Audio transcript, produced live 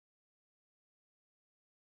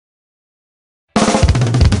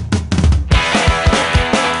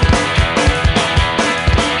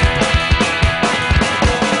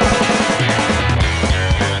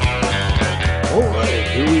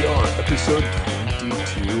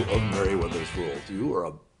52 of Merriwether's World. You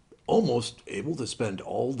are almost able to spend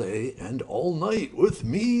all day and all night with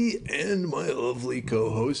me and my lovely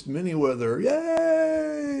co-host Merriwether.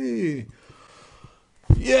 Yay!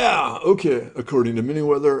 Yeah, okay. According to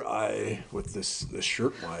Merriwether, with this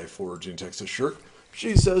shirt, my Foraging Texas shirt,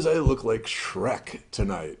 she says I look like Shrek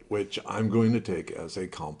tonight, which I'm going to take as a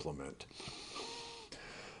compliment.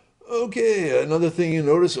 Okay, another thing you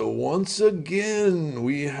notice, once again,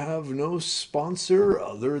 we have no sponsor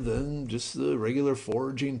other than just the regular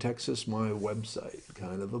Foraging Texas, my website.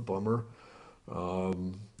 Kind of a bummer. So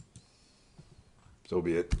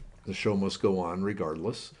be it. The show must go on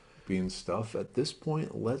regardless. Being stuff, at this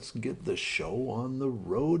point, let's get the show on the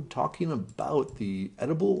road talking about the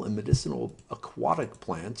edible and medicinal aquatic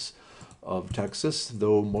plants of Texas,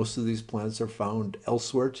 though most of these plants are found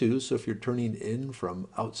elsewhere too. So if you're turning in from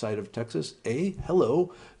outside of Texas, A,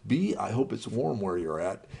 hello. B, I hope it's warm where you're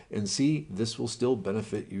at. And C, this will still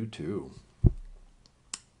benefit you too.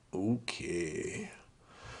 Okay.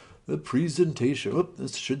 The presentation. Oh,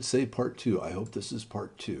 this should say part two. I hope this is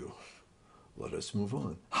part two. Let us move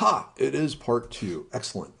on. Ha! It is part two.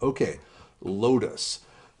 Excellent. Okay. Lotus.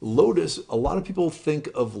 Lotus, a lot of people think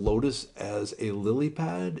of lotus as a lily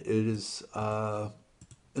pad. It is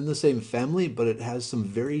in the same family, but it has some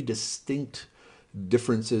very distinct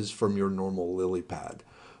differences from your normal lily pad.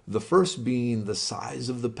 The first being the size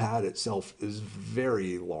of the pad itself is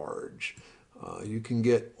very large. You can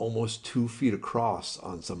get almost 2 feet across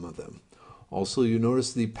on some of them. Also, you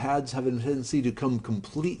notice the pads have a tendency to come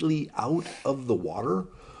completely out of the water,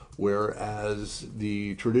 whereas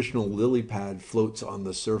the traditional lily pad floats on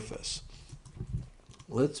the surface.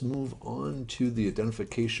 Let's move on to the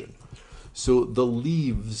identification. So the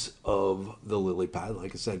leaves of the lily pad,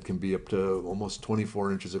 like I said, can be up to almost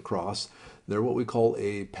 24 inches across. They're what we call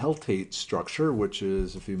a peltate structure, which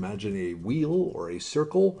is, if you imagine a wheel or a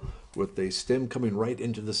circle with a stem coming right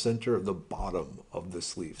into the center of the bottom of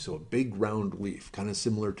this leaf. So a big round leaf, kind of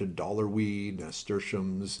similar to dollarweed,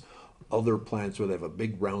 nasturtiums, other plants where they have a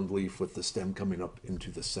big round leaf with the stem coming up into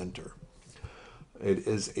the center. It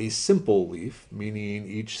is a simple leaf, meaning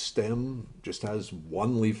each stem just has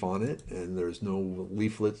one leaf on it and there's no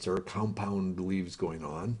leaflets or compound leaves going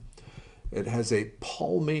on. It has a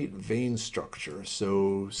palmate vein structure.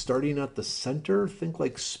 So starting at the center, think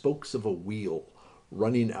like spokes of a wheel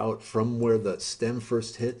running out from where the stem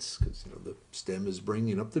first hits, because the stem is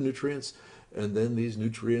bringing up the nutrients, and then these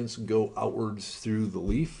nutrients go outwards through the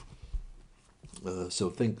leaf. So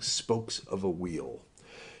think spokes of a wheel.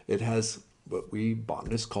 It has what we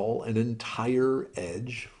botanists call an entire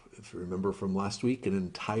edge. If you remember from last week, an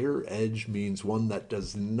entire edge means one that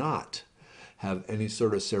does not have any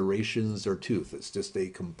sort of serrations or tooth. It's just a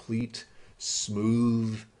complete,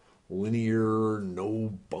 smooth, linear,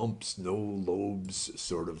 no bumps, no lobes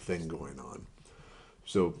sort of thing going on.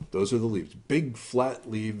 So those are the leaves. Big flat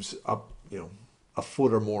leaves up, a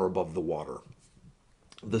foot or more above the water.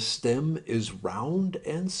 The stem is round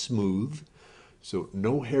and smooth, so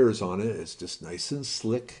no hairs on it. It's just nice and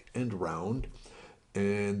slick and round.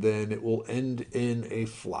 And then it will end in a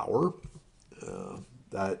flower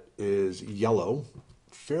that is yellow,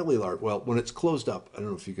 fairly large. Well, when it's closed up, I don't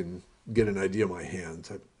know if you can get an idea of my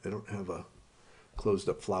hands. I don't have a closed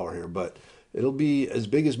up flower here, but it'll be as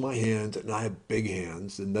big as my hands, and I have big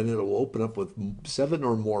hands, and then it'll open up with 7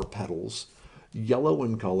 or more petals, yellow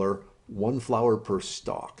in color, 1 flower per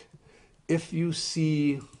stalk. If you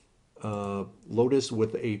see lotus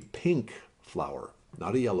with a pink flower,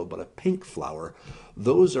 not a yellow, but a pink flower,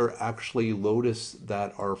 those are actually lotus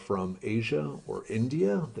that are from Asia or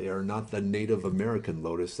India. They are not the Native American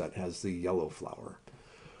lotus that has the yellow flower.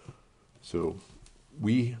 So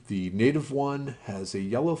the native one has a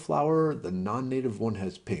yellow flower, the non-native one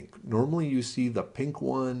has pink. Normally you see the pink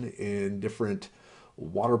one in different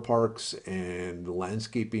water parks and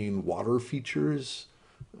landscaping water features.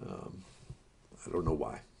 I don't know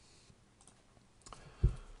why.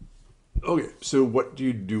 Okay, so what do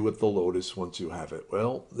you do with the lotus once you have it?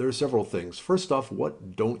 Well, there are several things. First off,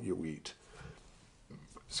 what don't you eat?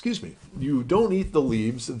 Excuse me. You don't eat the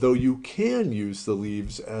leaves, though you can use the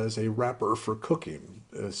leaves as a wrapper for cooking.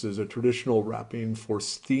 This is a traditional wrapping for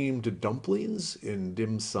steamed dumplings in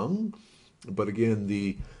dim sum. But again,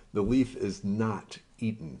 the leaf is not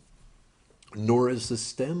eaten, nor is the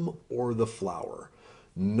stem or the flower.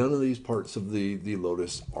 None of these parts of the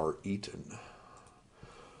lotus are eaten.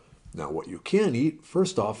 Now, what you can eat,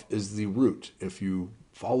 first off, is the root. If you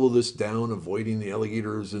follow this down, avoiding the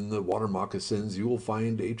alligators and the water moccasins, you will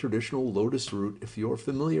find a traditional lotus root. If you're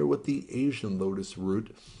familiar with the Asian lotus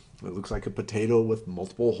root, it looks like a potato with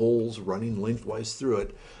multiple holes running lengthwise through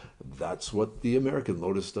it. That's what the American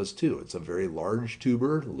lotus does too. It's a very large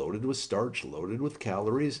tuber, loaded with starch, loaded with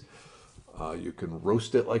calories. You can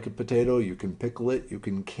roast it like a potato, you can pickle it, you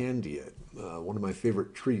can candy it. One of my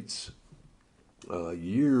favorite treats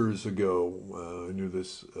years ago, I knew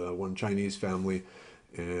this one Chinese family,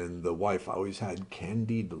 and the wife always had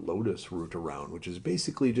candied lotus root around, which is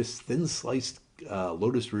basically just thin sliced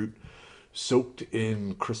lotus root soaked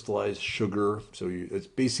in crystallized sugar. So it's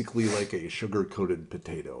basically like a sugar coated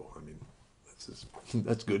potato. I mean,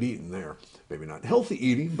 that's good eating there. Maybe not healthy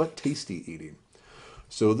eating, but tasty eating.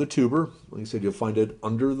 So the tuber, like I said, you'll find it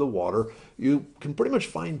under the water. You can pretty much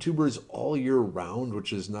find tubers all year round,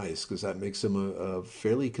 which is nice because that makes them a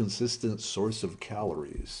fairly consistent source of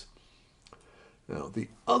calories. Now, the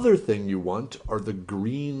other thing you want are the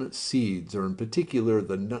green seeds, or in particular,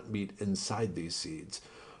 the nut meat inside these seeds.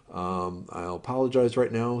 I'll apologize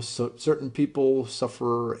right now. So, certain people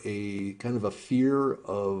suffer a kind of a fear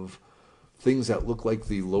of things that look like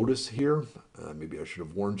the lotus here. Maybe I should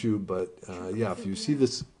have warned you, but yeah, if you see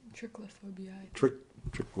this... Trichlophobia.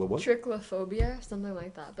 What? Trichlophobia, something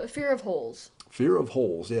like that. But fear of holes. Fear of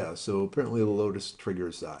holes, yeah. So apparently the lotus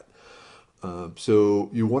triggers that. So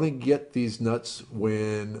you want to get these nuts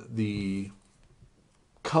when the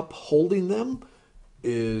cup holding them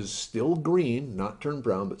is still green, not turned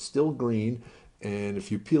brown, but still green. And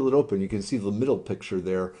if you peel it open, you can see the middle picture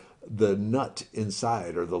there. The nut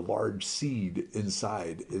inside, or the large seed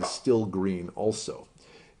inside, is still green also.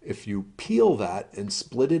 If you peel that and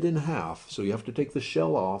split it in half, so you have to take the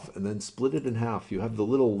shell off and then split it in half, you have the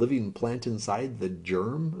little living plant inside, the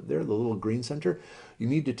germ there, the little green center. You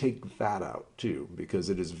need to take that out too, because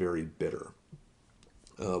it is very bitter.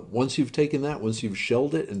 Once you've taken that, once you've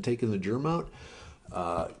shelled it and taken the germ out,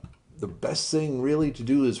 the best thing really to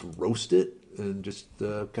do is roast it, and just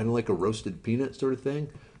kind of like a roasted peanut sort of thing.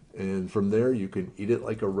 And from there, you can eat it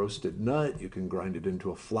like a roasted nut. You can grind it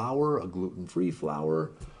into a flour, a gluten-free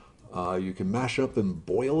flour. You can mash up and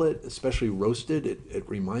boil it, especially roasted. It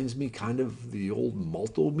reminds me kind of the old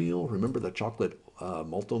malto meal. Remember the chocolate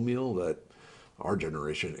malto meal that our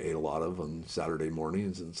generation ate a lot of on Saturday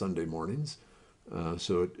mornings and Sunday mornings?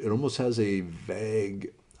 So it almost has a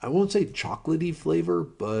vague, I won't say chocolatey flavor,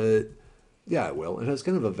 but yeah, it will. It has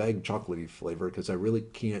kind of a vague chocolatey flavor because I really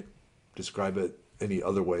can't describe it any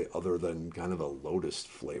other way other than kind of a lotus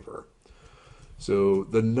flavor. So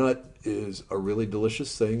the nut is a really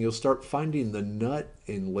delicious thing. You'll start finding the nut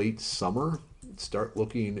in late summer. Start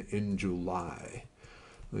looking in July.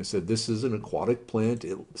 Like I said, this is an aquatic plant.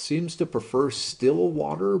 It seems to prefer still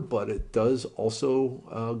water, but it does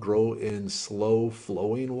also grow in slow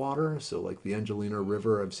flowing water. So like the Angelina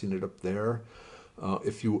River, I've seen it up there.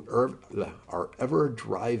 If you are ever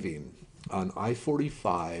driving on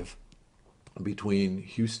I-45 between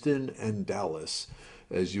Houston and Dallas,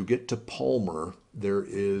 as you get to Palmer, there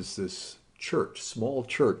is this church, small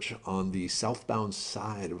church on the southbound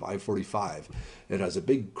side of I-45. It has a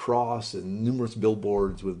big cross and numerous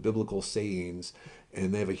billboards with biblical sayings,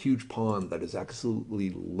 and they have a huge pond that is absolutely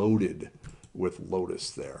loaded with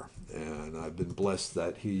lotus there. And I've been blessed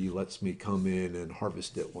that he lets me come in and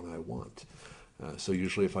harvest it when I want. So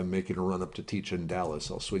usually if I'm making a run up to teach in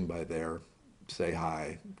Dallas, I'll swing by there, say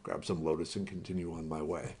hi, grab some lotus, and continue on my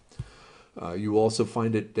way. You also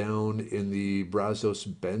find it down in the Brazos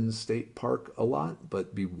Bend State Park a lot,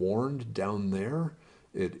 but be warned, down there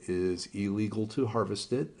it is illegal to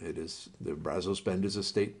harvest it. The Brazos Bend is a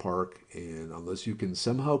state park, and unless you can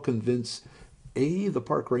somehow convince A, the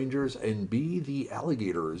park rangers, and B, the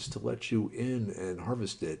alligators to let you in and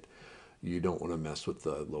harvest it, you don't want to mess with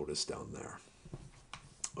the lotus down there.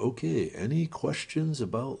 Okay, any questions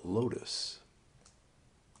about lotus?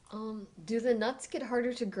 Do the nuts get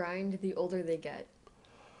harder to grind the older they get?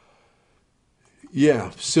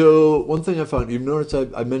 Yeah, so one thing I found, you've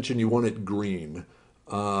noticed I mentioned you want it green.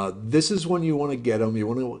 This is when you want to get them. You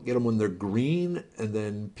want to get them when they're green, and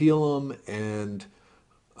then peel them and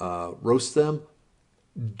roast them.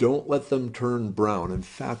 Don't let them turn brown. In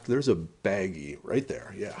fact, there's a baggie right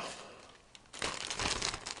there. Yeah.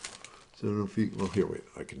 So I don't know if you, well, here, wait,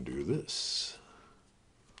 I can do this.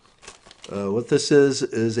 What this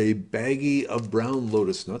is a baggie of brown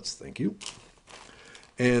lotus nuts. Thank you.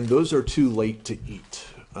 And those are too late to eat.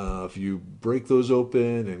 If you break those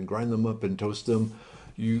open and grind them up and toast them,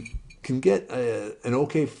 you can get an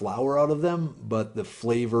okay flour out of them, but the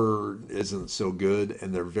flavor isn't so good,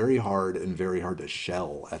 and they're very hard to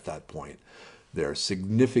shell at that point. They're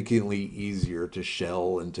significantly easier to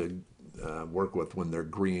shell and to work with when they're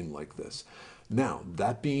green like this. Now,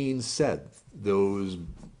 that being said, those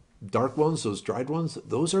dark ones, those dried ones,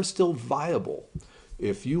 those are still viable.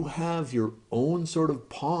 If you have your own sort of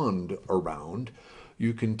pond around,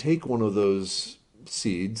 you can take one of those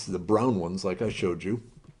seeds, the brown ones like I showed you,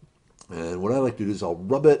 and what I like to do is I'll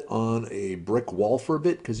rub it on a brick wall for a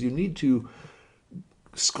bit because you need to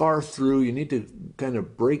scar through, you need to kind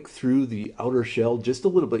of break through the outer shell just a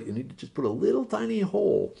little bit. You need to just put a little tiny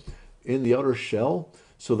hole in the outer shell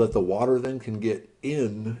so that the water then can get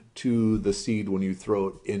in to the seed when you throw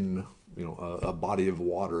it in, a body of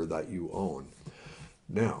water that you own.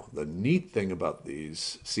 Now, the neat thing about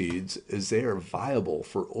these seeds is they are viable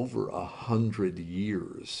for over 100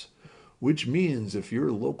 years, which means if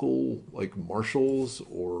your local, like Marshall's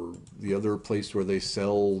or the other place where they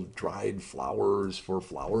sell dried flowers for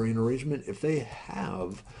flowering arrangement, if they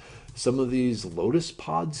have some of these lotus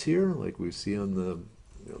pods here, like we see on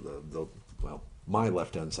well, my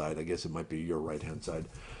left-hand side, I guess it might be your right-hand side,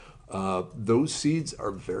 those seeds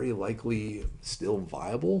are very likely still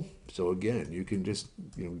viable. So again, you can just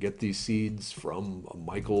get these seeds from a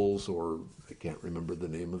Michael's, or I can't remember the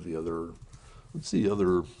name of the other. What's the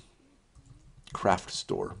other craft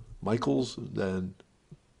store? Michael's, then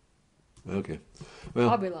okay. Well,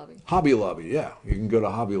 Hobby Lobby. Hobby Lobby, yeah. You can go to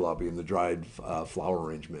Hobby Lobby in the dried flower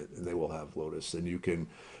arrangement, and they will have lotus, and you can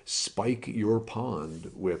spike your pond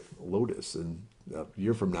with lotus, and a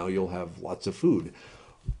year from now you'll have lots of food.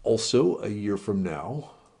 Also, a year from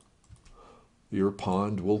now, your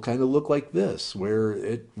pond will kind of look like this, where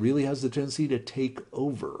it really has the tendency to take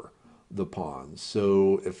over the pond.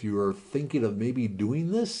 So if you are thinking of maybe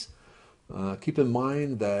doing this, keep in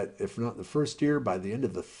mind that if not the first year, by the end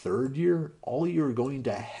of the third year, all you're going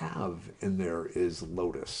to have in there is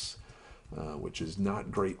lotus, which is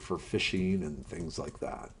not great for fishing and things like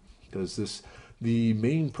that. Because the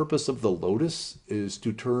main purpose of the lotus is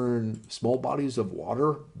to turn small bodies of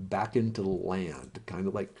water back into land, kind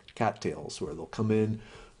of like cattails, where they'll come in,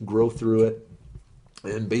 grow through it,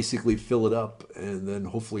 and basically fill it up. And then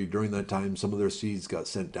hopefully during that time, some of their seeds got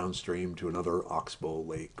sent downstream to another oxbow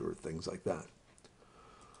lake or things like that.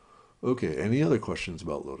 Okay, any other questions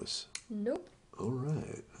about lotus? Nope. All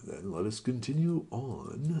right, then let us continue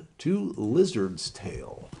on to lizard's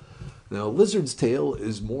tail. Now, lizard's tail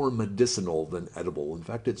is more medicinal than edible. In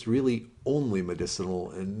fact, it's really only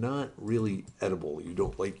medicinal and not really edible. You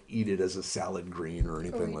don't eat it as a salad green or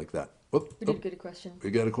anything like that. Whoop, We did get a question.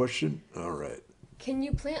 we got a question? All right. Can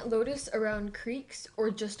you plant lotus around creeks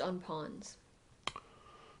or just on ponds?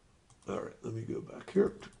 All right, let me go back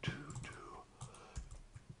here.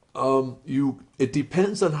 It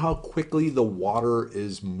depends on how quickly the water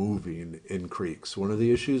is moving in creeks. One of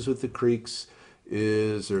the issues with the creeks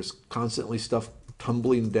is there's constantly stuff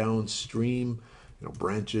tumbling downstream,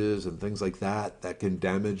 branches and things like that can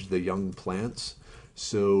damage the young plants.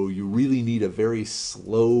 So you really need a very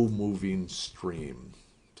slow moving stream.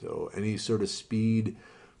 So any sort of speed,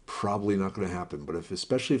 probably not going to happen. But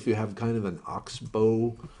especially if you have kind of an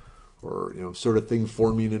oxbow or sort of thing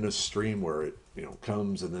forming in a stream where it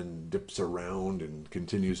comes and then dips around and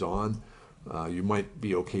continues on, you might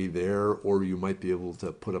be okay there, or you might be able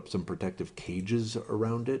to put up some protective cages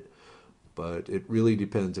around it. But it really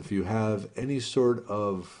depends. If you have any sort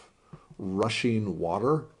of rushing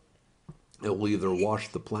water, it will either wash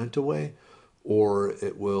the plant away or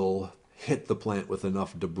it will hit the plant with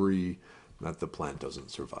enough debris that the plant doesn't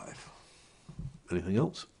survive. Anything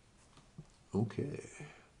else? Okay.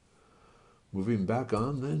 Moving back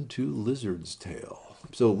on then to lizard's tail.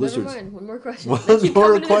 So lizards. Never mind. One more question. One They keep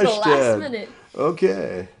more coming in at the last question. minute.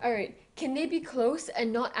 Okay. All right. Can they be close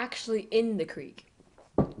and not actually in the creek?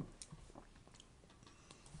 All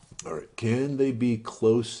right. Can they be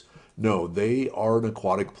close? No, they are an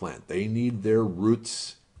aquatic plant. They need their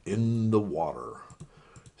roots in the water.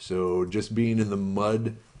 So just being in the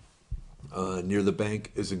mud near the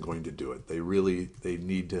bank isn't going to do it. They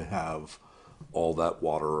need to have all that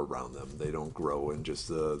water around them. They don't grow in just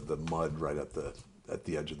the mud right at the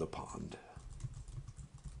edge of the pond.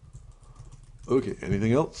 Okay,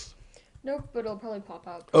 anything else? Nope, but it'll probably pop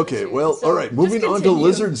out. Okay, soon. well, So all right, just moving on to continue.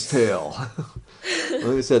 lizard's tail.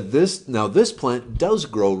 Like I said, this plant does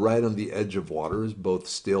grow right on the edge of waters, both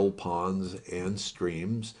still ponds and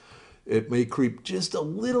streams. It may creep just a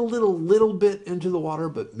little bit into the water,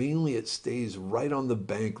 but mainly it stays right on the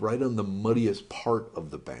bank, right on the muddiest part of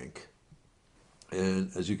the bank.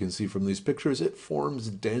 And as you can see from these pictures, it forms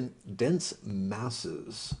dense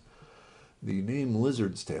masses. The name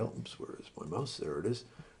lizard's tail, oops, where is my mouse? There it is,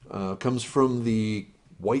 comes from the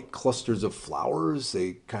white clusters of flowers.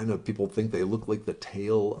 People think they look like the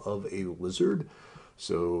tail of a lizard.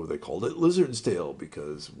 So they called it lizard's tail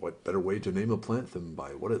because what better way to name a plant than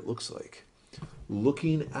by what it looks like.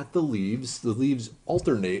 Looking at the leaves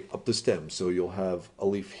alternate up the stem. So you'll have a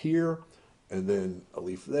leaf here, and then a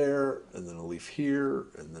leaf there, and then a leaf here,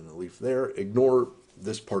 and then a leaf there. Ignore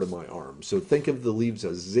this part of my arm. So think of the leaves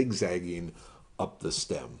as zigzagging up the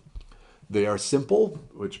stem. They are simple,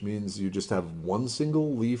 which means you just have one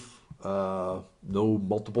single leaf, no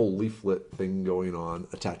multiple leaflet thing going on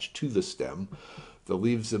attached to the stem. The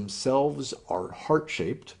leaves themselves are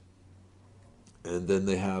heart-shaped, and then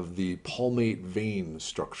they have the palmate vein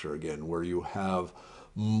structure again, where you have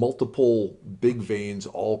multiple big veins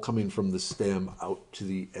all coming from the stem out to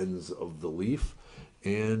the ends of the leaf.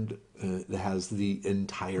 And it has the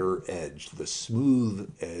entire edge, the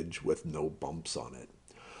smooth edge with no bumps on it.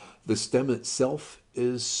 The stem itself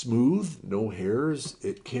is smooth, no hairs.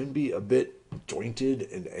 It can be a bit jointed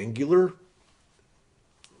and angular.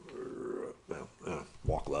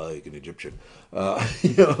 Walk like an Egyptian.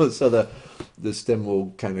 So the stem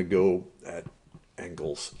will kind of go at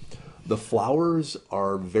angles. The flowers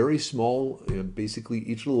are very small. Basically,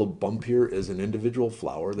 each little bump here is an individual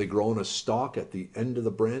flower. They grow on a stalk at the end of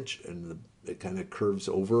the branch, and it kind of curves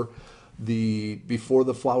over. Before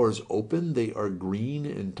the flowers open, they are green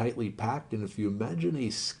and tightly packed. And if you imagine a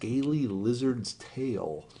scaly lizard's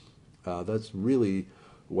tail, that's really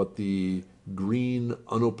what the green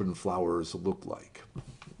unopened flowers look like.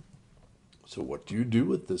 So what do you do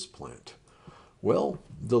with this plant? Well,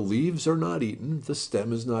 the leaves are not eaten, the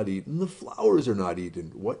stem is not eaten, the flowers are not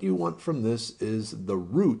eaten. What you want from this is the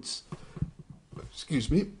roots. Excuse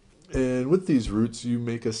me. And with these roots, you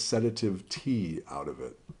make a sedative tea out of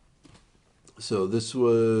it. So this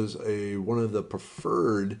was one of the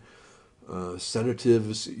preferred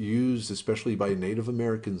sedatives used, especially by Native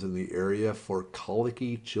Americans in the area, for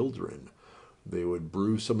colicky children. They would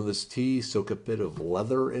brew some of this tea, soak a bit of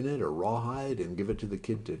leather in it or rawhide, and give it to the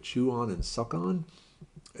kid to chew on and suck on.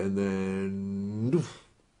 And then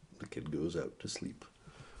the kid goes out to sleep.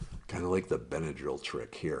 Kind of like the Benadryl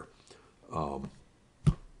trick here.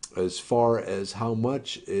 As far as how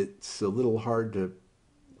much, it's a little hard to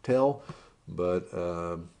tell,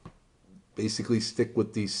 but basically stick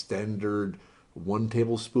with the standard 1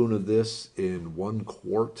 tablespoon of this in 1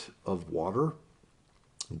 quart of water.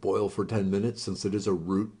 Boil for 10 minutes. Since it is a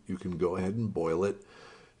root, you can go ahead and boil it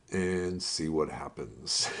and see what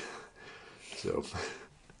happens. So,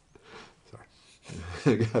 sorry.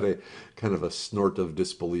 I got a kind of a snort of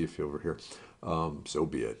disbelief over here. So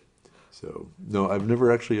be it. So, no, I've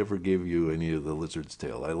never actually ever gave you any of the lizard's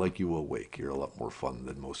tail. I like you awake. You're a lot more fun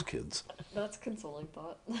than most kids. That's consoling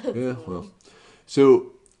thought. Yeah, well.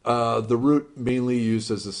 So, the root mainly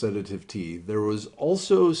used as a sedative tea. There was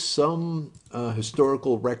also some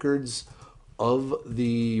historical records of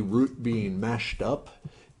the root being mashed up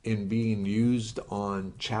and being used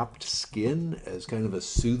on chapped skin as kind of a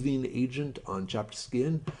soothing agent on chapped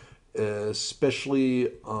skin,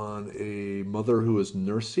 especially on a mother who is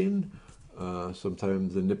nursing.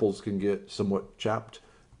 Sometimes the nipples can get somewhat chapped,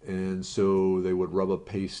 and so they would rub a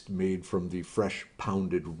paste made from the fresh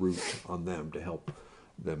pounded root on them to help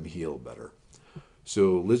them heal better.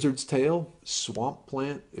 So lizard's tail, swamp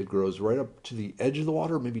plant. It grows right up to the edge of the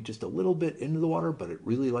water, maybe just a little bit into the water, but it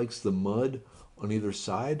really likes the mud on either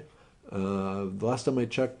side. The last time I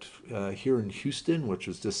checked here in Houston, which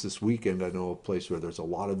was just this weekend, I know a place where there's a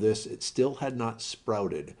lot of this. It still had not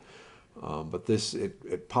sprouted, but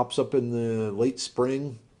it pops up in the late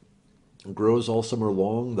spring, grows all summer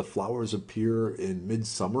long. The flowers appear in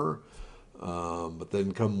midsummer. But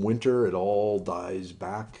then come winter, it all dies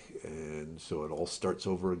back, and so it all starts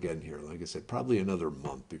over again here. Like I said, probably another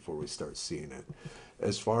month before we start seeing it.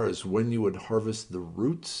 As far as when you would harvest the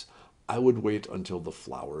roots, I would wait until the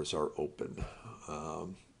flowers are open.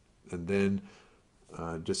 And then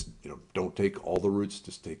just, don't take all the roots,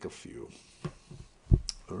 just take a few.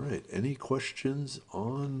 All right, any questions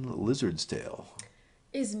on lizard's tail?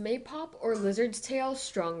 Is maypop or lizard's tail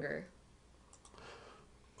stronger?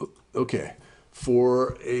 Okay,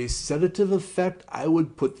 for a sedative effect, I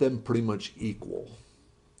would put them pretty much equal.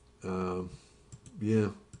 Yeah,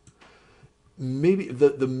 maybe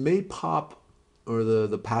the maypop or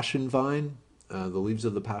the passion vine, the leaves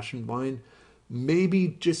of the passion vine,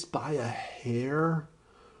 maybe just by a hair,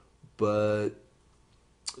 but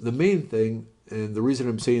the main thing, and the reason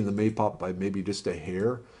I'm saying the maypop by maybe just a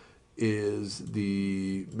hair, is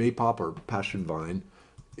the maypop or passion vine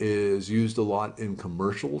is used a lot in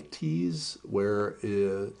commercial teas,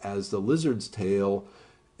 whereas the lizard's tail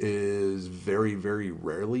is very, very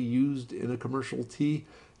rarely used in a commercial tea.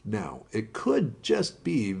 Now, it could just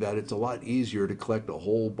be that it's a lot easier to collect a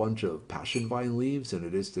whole bunch of passion vine leaves than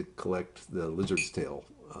it is to collect the lizard's tail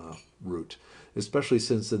root, especially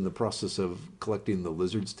since in the process of collecting the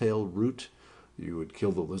lizard's tail root, you would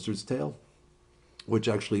kill the lizard's tail, which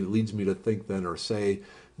actually leads me to think then or say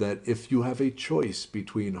that if you have a choice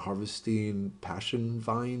between harvesting passion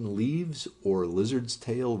vine leaves or lizard's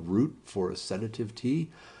tail root for a sedative tea,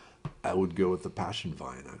 I would go with the passion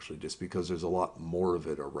vine actually, just because there's a lot more of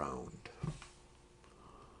it around.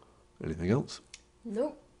 Anything else?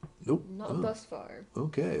 Nope, Nope. not thus far.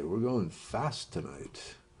 Okay, we're going fast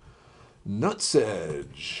tonight. Nut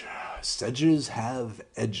sedge. Sedges have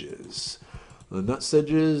edges. The nut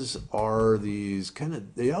sedges are these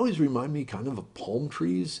they always remind me kind of palm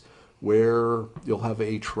trees, where you'll have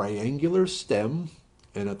a triangular stem,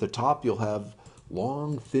 and at the top you'll have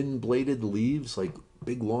long, thin bladed leaves, like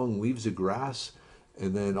big long leaves of grass.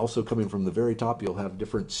 And then also coming from the very top, you'll have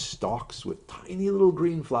different stalks with tiny little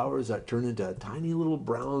green flowers that turn into tiny little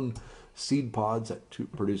brown seed pods that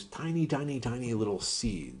produce tiny, tiny, tiny little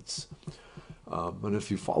seeds. And if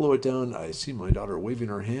you follow it down, I see my daughter waving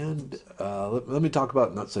her hand. Let me talk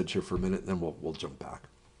about nutsedge here for a minute, and then we'll jump back.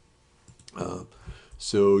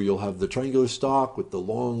 So you'll have the triangular stalk with the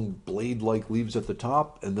long blade-like leaves at the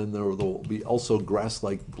top, and then there will be also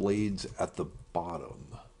grass-like blades at the bottom.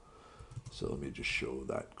 So let me just show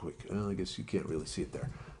that quick. I guess you can't really see it there.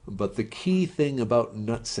 But the key thing about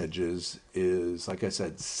nut sedges is, like I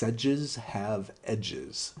said, sedges have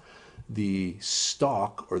edges. The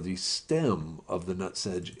stalk or the stem of the nut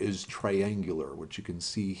sedge is triangular, which you can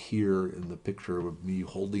see here in the picture of me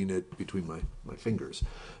holding it between my fingers.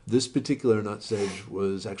 This particular nut sedge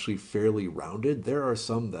was actually fairly rounded. There are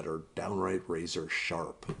some that are downright razor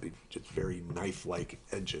sharp, just very knife-like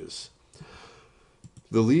edges.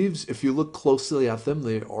 The leaves, if you look closely at them,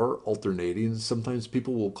 they are alternating. Sometimes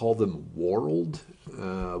people will call them whorled.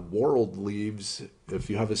 Whorled leaves, if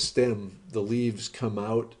you have a stem, the leaves come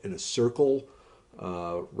out in a circle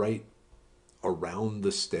right around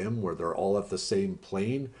the stem where they're all at the same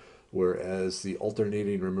plane, whereas the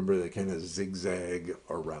alternating, remember, they kind of zigzag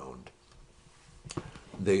around.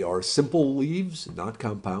 They are simple leaves, not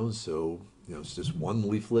compounds, so it's just one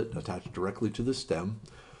leaflet attached directly to the stem.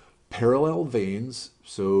 Parallel veins,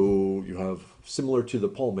 so you have, similar to the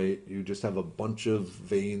palmate, you just have a bunch of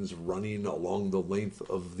veins running along the length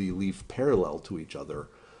of the leaf parallel to each other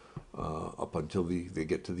up until they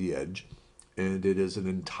get to the edge. And it is an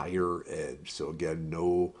entire edge, so again,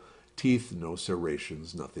 no teeth, no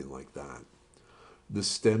serrations, nothing like that. The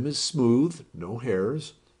stem is smooth, no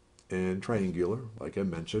hairs, and triangular, like I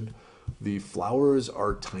mentioned. The flowers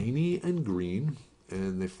are tiny and green,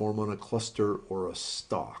 and they form on a cluster or a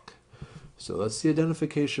stalk. So that's the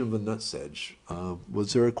identification of a nut sedge.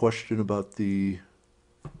 Was there a question about the...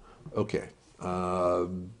 Okay. We're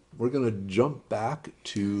going to jump back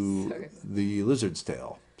to the lizard's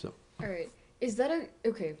tail. So. All right. Is that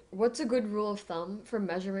okay, what's a good rule of thumb for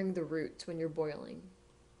measuring the roots when you're boiling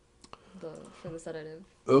for the sedative?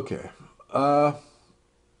 Okay.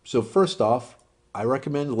 So first off, I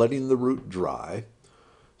recommend letting the root dry.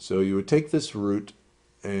 So you would take this root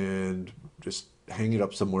and just hang it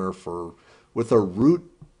up somewhere with a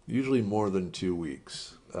root, usually more than 2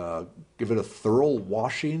 weeks. Give it a thorough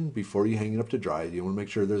washing before you hang it up to dry. You want to make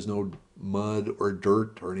sure there's no mud or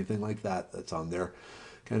dirt or anything like that that's on there.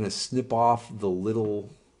 Kind of snip off the little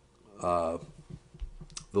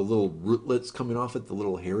rootlets coming off it, the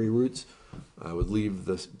little hairy roots. I would leave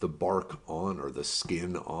the bark on, or the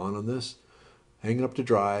skin on this. Hang it up to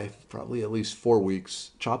dry, probably at least 4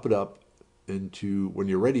 weeks. Chop it up into, when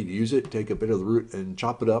you're ready to use it, take a bit of the root and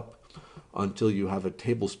chop it up until you have a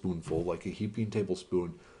tablespoonful, like a heaping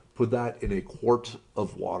tablespoon. Put that in a quart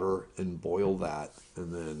of water and boil that,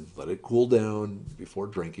 and then let it cool down before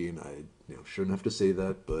drinking. I shouldn't have to say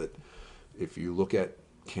that, but if you look at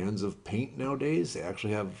cans of paint nowadays, they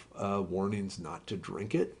actually have warnings not to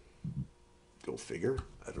drink it. Go figure.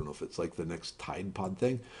 I don't know if it's like the next Tide Pod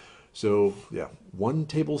thing. So yeah, 1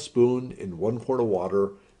 tablespoon in 1 quart of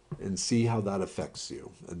water, and see how that affects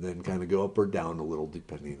you, and then kind of go up or down a little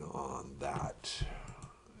depending on that.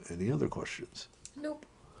 Any other questions? Nope.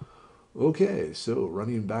 Okay, so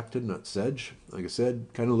running back to nut sedge, like I said,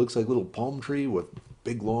 kind of looks like a little palm tree with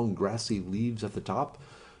big long grassy leaves at the top,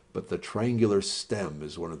 but the triangular stem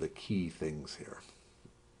is one of the key things here.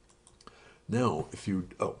 Now,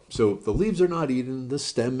 so the leaves are not eaten, the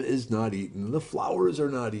stem is not eaten, the flowers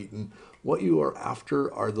are not eaten. What you are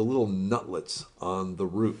after are the little nutlets on the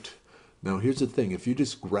root. Now, here's the thing. If you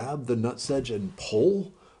just grab the nut sedge and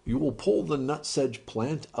pull, you will pull the nut sedge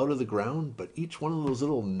plant out of the ground, but each one of those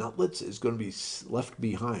little nutlets is going to be left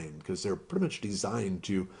behind because they're pretty much designed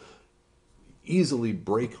to easily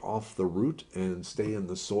break off the root and stay in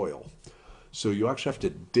the soil. So you actually have to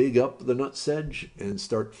dig up the nut sedge and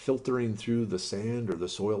start filtering through the sand or the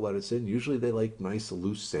soil that it's in. Usually they like nice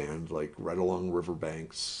loose sand, like right along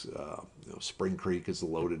riverbanks. Spring Creek is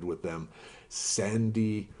loaded with them.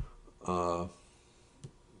 Sandy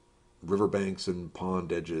riverbanks and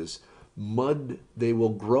pond edges. Mud, they will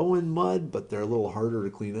grow in mud, but they're a little harder to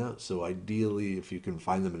clean out. So ideally, if you can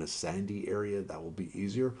find them in a sandy area, that will be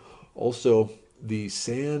easier. Also, the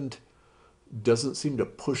sand doesn't seem to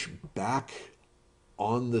push back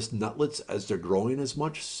on this nutlets as they're growing as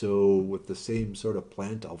much. So with the same sort of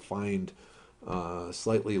plant, I'll find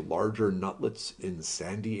slightly larger nutlets in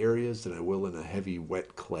sandy areas than I will in a heavy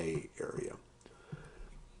wet clay area.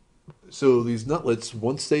 So these nutlets,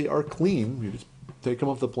 once they are clean, you just take them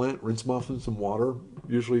off the plant, rinse them off in some water,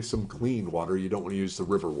 usually some clean water. You don't want to use the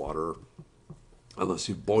river water unless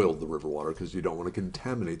you've boiled the river water, because you don't want to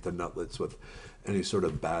contaminate the nutlets with any sort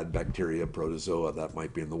of bad bacteria, protozoa that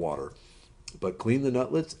might be in the water. But clean the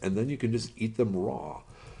nutlets, and then you can just eat them raw.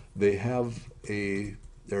 They have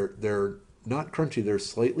they're not crunchy, they're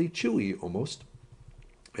slightly chewy almost,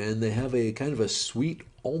 and they have a kind of a sweet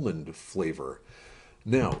almond flavor.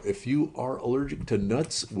 Now, if you are allergic to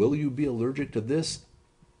nuts, will you be allergic to this?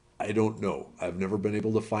 I don't know. I've never been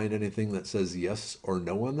able to find anything that says yes or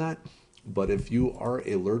no on that. But if you are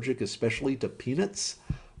allergic, especially to peanuts,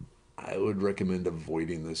 I would recommend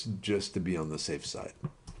avoiding this just to be on the safe side.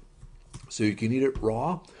 So you can eat it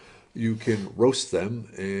raw. You can roast them.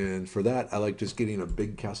 And for that, I like just getting a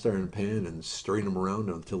big cast iron pan and stirring them around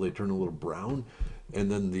until they turn a little brown. And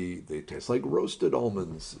then they taste like roasted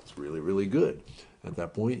almonds. It's really, really good. At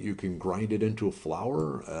that point, you can grind it into a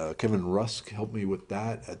flour. Kevin Rusk helped me with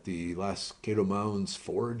that at the last Cato Mounds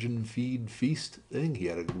Forage and Feed Feast thing. He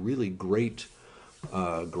had a really great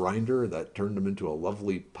grinder that turned them into a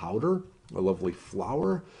lovely powder, a lovely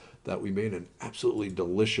flour that we made an absolutely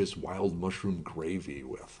delicious wild mushroom gravy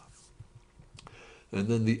with. And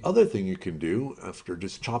then the other thing you can do after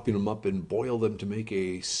just chopping them up and boil them to make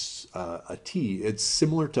a tea, it's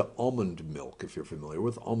similar to almond milk. If you're familiar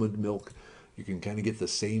with almond milk, you can kind of get the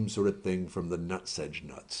same sort of thing from the nutsedge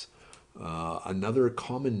nuts. Another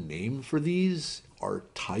common name for these are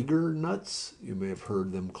tiger nuts. You may have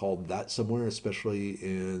heard them called that somewhere, especially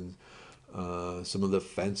in some of the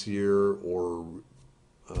fancier or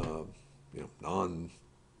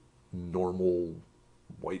non-normal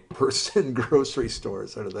white person grocery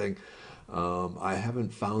stores sort of thing. I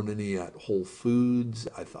haven't found any at Whole Foods.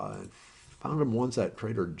 I thought I found them once at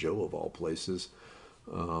Trader Joe of all places.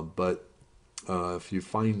 But if you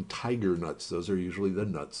find tiger nuts, those are usually the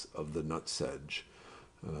nuts of the nutsedge.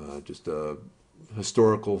 Just a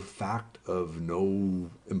historical fact of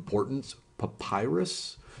no importance.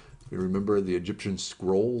 Papyrus. If you remember, the Egyptian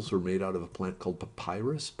scrolls were made out of a plant called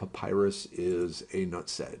papyrus. Papyrus is a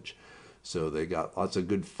nutsedge. So they got lots of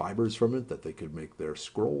good fibers from it that they could make their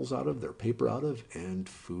scrolls out of, their paper out of, and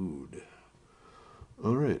food.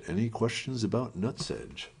 All right, any questions about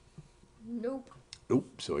nutsedge? Nope.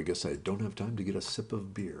 Nope, so I guess I don't have time to get a sip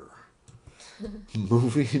of beer.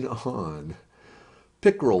 Moving on.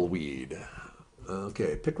 Pickerel weed.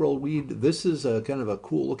 Okay, pickerel weed. This is a kind of a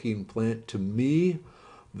cool looking plant to me.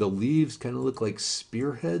 The leaves kind of look like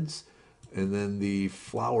spearheads. And then the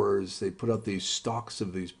flowers, they put out these stalks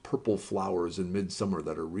of these purple flowers in midsummer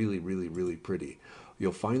that are really, really, really pretty.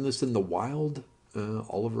 You'll find this in the wild,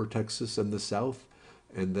 all over Texas and the South.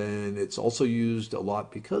 And then it's also used a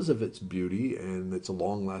lot because of its beauty and its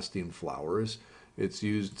long-lasting flowers. It's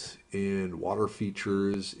used in water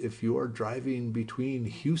features. If you are driving between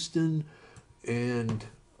Houston and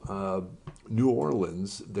New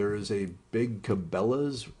Orleans, there is a big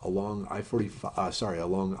Cabela's along I-45,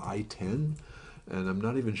 along I-10, and I'm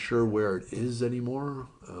not even sure where it is anymore.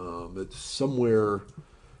 It's somewhere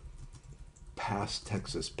past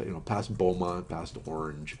Texas, past Beaumont, past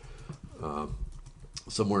Orange,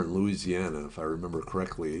 somewhere in Louisiana, if I remember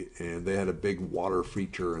correctly. And they had a big water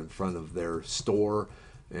feature in front of their store,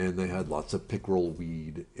 and they had lots of pickerel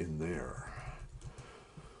weed in there.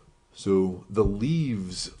 So the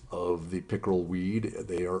leaves of the pickerel weed,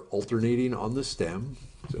 they are alternating on the stem.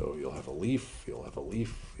 So you'll have a leaf, you'll have a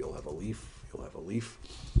leaf, you'll have a leaf, you'll have a leaf.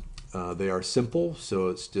 They are simple, so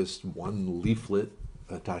it's just one leaflet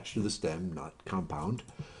attached to the stem, not compound.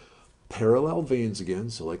 Parallel veins again,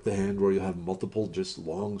 so like the hand where you have multiple just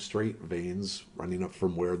long straight veins running up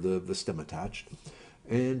from where the stem attached.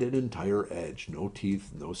 And an entire edge, no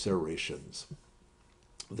teeth, no serrations.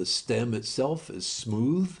 The stem itself is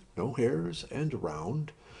smooth, no hairs, and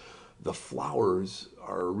round. The flowers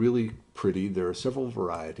are really pretty. There are several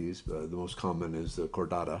varieties. The most common is the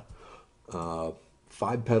cordata.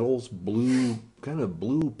 5 petals, blue kind of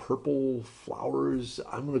blue purple flowers.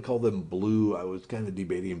 I'm going to call them blue. I was kind of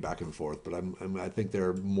debating back and forth, but I think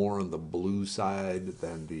they're more on the blue side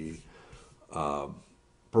than the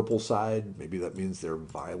purple side. Maybe that means they're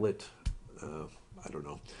violet. Uh, I don't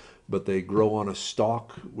know. But they grow on a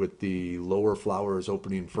stalk with the lower flowers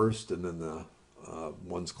opening first and then the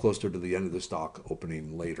ones closer to the end of the stalk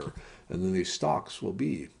opening later. And then these stalks will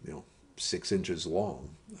be, 6 inches long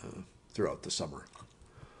throughout the summer.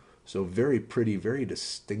 So very pretty, very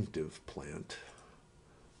distinctive plant.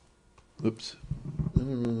 Oops.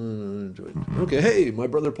 Okay, hey, my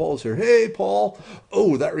brother Paul's here. Hey, Paul.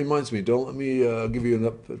 Oh, that reminds me. Don't let me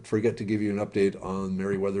forget to give you an update on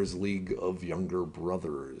Merriweather's League of Younger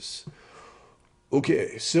Brothers.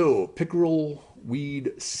 Okay, so pickerel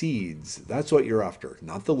weed seeds. That's what you're after.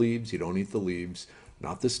 Not the leaves. You don't eat the leaves.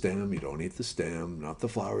 Not the stem. You don't eat the stem. Not the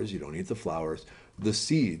flowers. You don't eat the flowers. The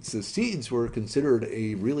seeds. The seeds were considered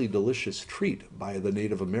a really delicious treat by the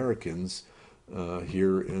Native Americans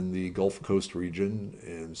here in the Gulf Coast region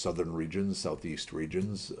and southern regions, southeast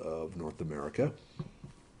regions of North America.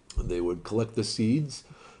 They would collect the seeds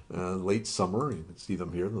late summer. You can see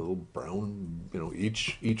them here, the little brown,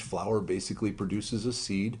 each flower basically produces a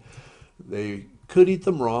seed. They could eat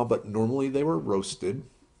them raw, but normally they were roasted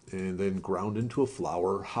and then ground into a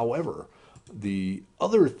flour. However, the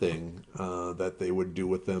other thing that they would do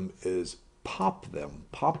with them is pop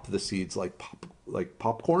the seeds like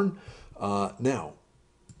popcorn. Now,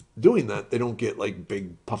 doing that, they don't get like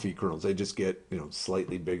big puffy kernels. They just get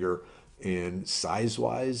slightly bigger, and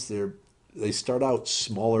size-wise, they start out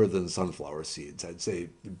smaller than sunflower seeds. I'd say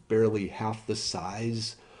barely half the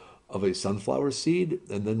size of a sunflower seed,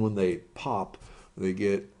 and then when they pop, they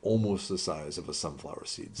get almost the size of a sunflower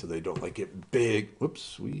seed. So they don't like get big.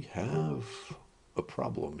 Whoops, we have a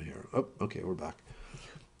problem here. Oh, okay, we're back.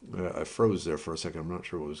 I froze there for a second. I'm not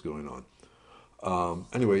sure what was going on.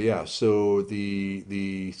 Anyway, yeah, so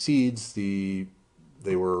the seeds, they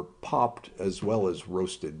were popped as well as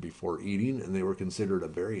roasted before eating, and they were considered a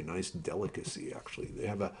very nice delicacy, actually. They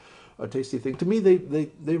have a tasty thing. To me,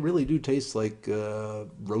 they really do taste like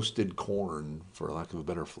roasted corn, for lack of a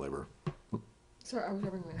better flavor. Sorry, I was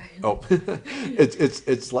rubbing my eye. Oh,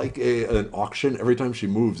 it's like an auction. Every time she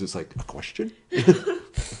moves, it's like a question.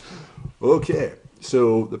 Okay,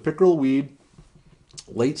 so the pickerel weed.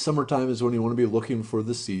 Late summertime is when you want to be looking for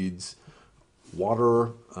the seeds.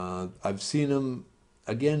 Water, I've seen them,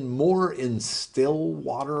 again, more in still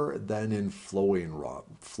water than in flowing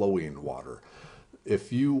water.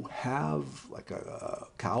 If you have like a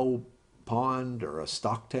cow pond or a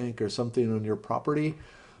stock tank or something on your property,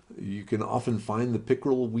 you can often find the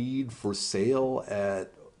pickerel weed for sale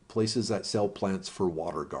at places that sell plants for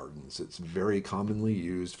water gardens. It's very commonly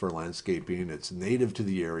used for landscaping. It's native to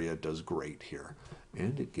the area. It does great here.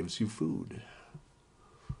 And it gives you food.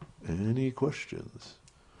 Any questions?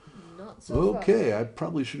 Not so Okay, far. I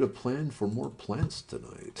probably should have planned for more plants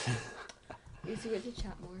tonight. It's good to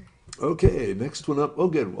chat more. Okay, next one up. Oh,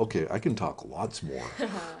 good. Okay, I can talk lots more.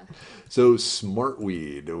 So,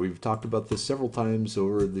 smartweed. We've talked about this several times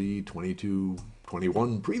over the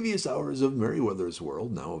 21 previous hours of Merriweather's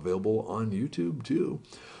World, now available on YouTube too.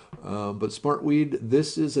 But smartweed,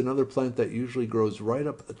 this is another plant that usually grows right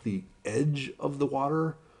up at the edge of the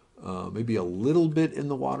water, maybe a little bit in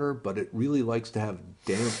the water, but it really likes to have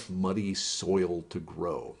damp, muddy soil to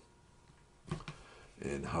grow.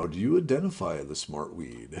 And how do you identify the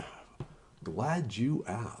smartweed? Glad you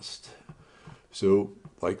asked. So,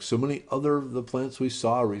 like so many other of the plants we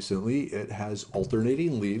saw recently, it has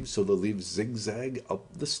alternating leaves, so the leaves zigzag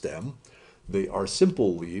up the stem. They are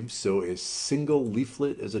simple leaves, so a single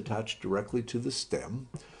leaflet is attached directly to the stem.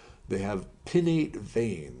 They have pinnate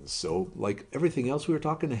veins, so like everything else we were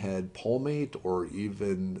talking ahead, palmate or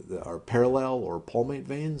even our parallel or palmate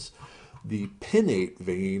veins, the pinnate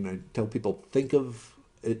vein, I tell people think of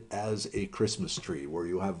it as a Christmas tree where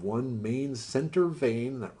you have one main center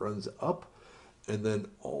vein that runs up and then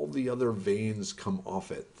all the other veins come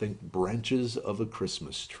off it. Think branches of a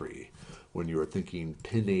Christmas tree when you are thinking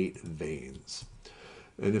pinnate veins.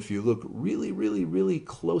 And if you look really, really, really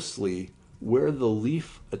closely where the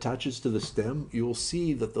leaf attaches to the stem, you will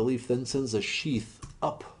see that the leaf then sends a sheath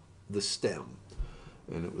up the stem.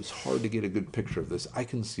 And it was hard to get a good picture of this. I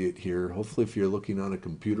can see it here. Hopefully if you're looking on a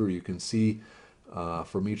computer, you can see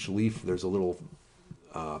from each leaf there's a little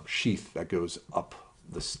sheath that goes up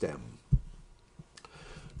the stem.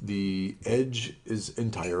 The edge is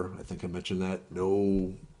entire. I think I mentioned that.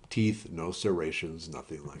 No teeth, no serrations,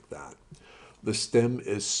 nothing like that. The stem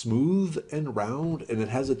is smooth and round, and it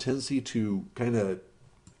has a tendency to kind of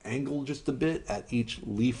angle just a bit at each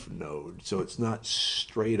leaf node. So it's not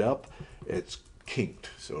straight up. It's kinked.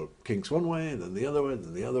 So it kinks one way, and then the other way,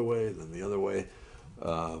 then the other way, then the other way,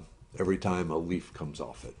 every time a leaf comes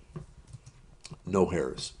off it. No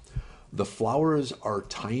hairs. The flowers are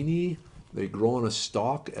tiny. They grow on a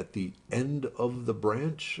stalk at the end of the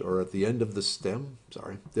branch or at the end of the stem.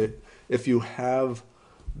 Sorry. If you have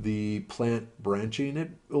the plant branching,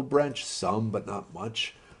 it will branch some, but not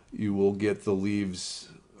much. You will get the leaves,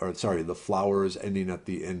 or sorry, the flowers ending at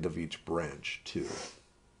the end of each branch too.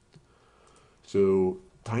 So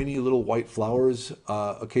tiny little white flowers.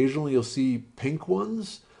 Occasionally you'll see pink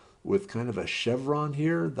ones with kind of a chevron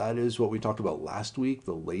here. That is what we talked about last week,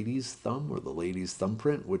 the lady's thumb or the lady's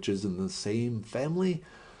thumbprint, which is in the same family,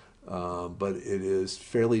 but it is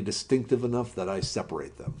fairly distinctive enough that I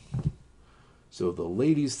separate them. So the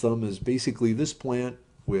lady's thumb is basically this plant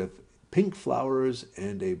with pink flowers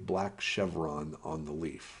and a black chevron on the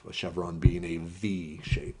leaf, a chevron being a V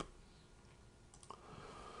shape.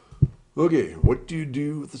 Okay, what do you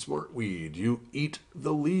do with the smartweed? You eat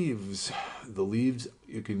the leaves. The leaves,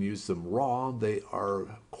 you can use them raw. They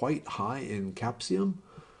are quite high in capsaicin,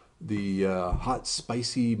 the hot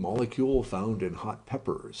spicy molecule found in hot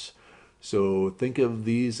peppers. So think of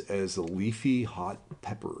these as leafy hot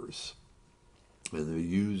peppers. And they're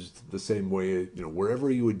used the same way,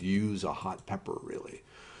 wherever you would use a hot pepper, really.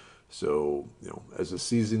 So, as a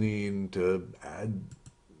seasoning to add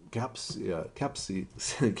capsicum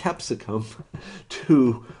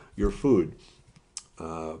to your food.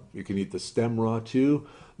 You can eat the stem raw too.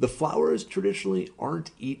 The flowers traditionally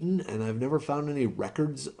aren't eaten, and I've never found any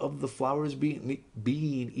records of the flowers being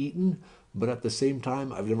eaten. But at the same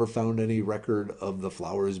time, I've never found any record of the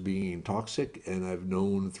flowers being toxic. And I've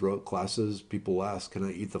known throughout classes, people ask, "Can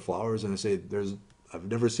I eat the flowers?" And I say, I've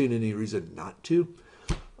never seen any reason not to.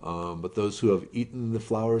 But those who have eaten the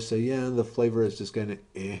flowers say, yeah, the flavor is just kind of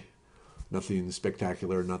nothing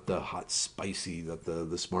spectacular, not the hot spicy that the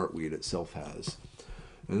smartweed itself has.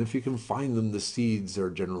 And if you can find them, the seeds are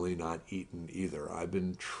generally not eaten either. I've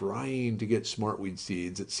been trying to get smartweed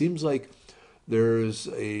seeds. It seems like there's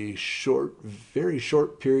a very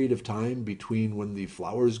short period of time between when the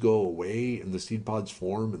flowers go away and the seed pods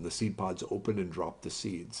form and the seed pods open and drop the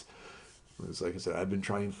seeds. It's like I said, I've been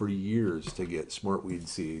trying for years to get smartweed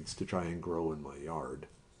seeds to try and grow in my yard.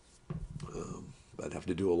 I'd have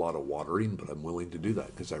to do a lot of watering, but I'm willing to do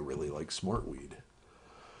that because I really like smartweed.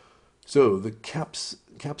 So the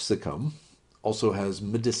capsicum also has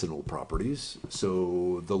medicinal properties.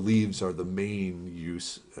 So the leaves are the main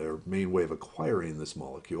use or main way of acquiring this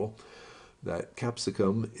molecule. That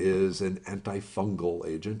capsicum is an antifungal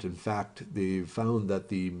agent. In fact, they've found that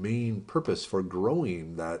the main purpose for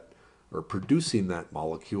growing that or producing that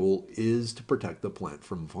molecule is to protect the plant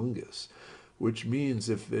from fungus, which means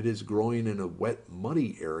if it is growing in a wet,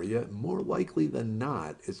 muddy area, more likely than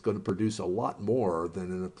not, it's going to produce a lot more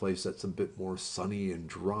than in a place that's a bit more sunny and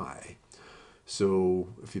dry. So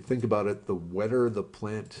if you think about it, the wetter the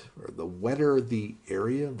plant, or the wetter the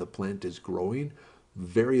area the plant is growing,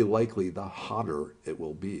 very likely the hotter it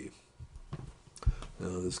will be.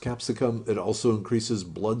 Now, this capsicum, it also increases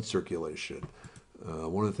blood circulation.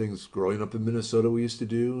 One of the things growing up in Minnesota we used to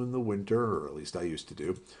do in the winter, or at least I used to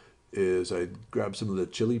do, is I'd grab some of the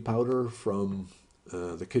chili powder from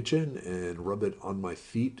the kitchen and rub it on my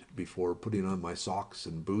feet before putting on my socks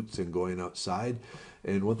and boots and going outside.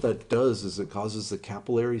 And what that does is it causes the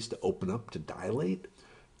capillaries to open up, to dilate.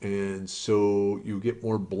 And so you get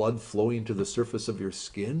more blood flowing to the surface of your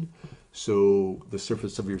skin. So the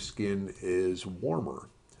surface of your skin is warmer.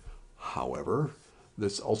 However,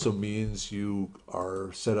 this also means you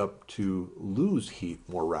are set up to lose heat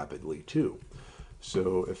more rapidly too.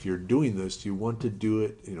 So if you're doing this, you want to do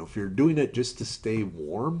it, if you're doing it just to stay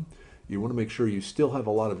warm, you want to make sure you still have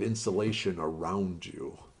a lot of insulation around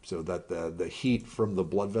you so that the heat from the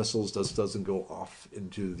blood vessels doesn't go off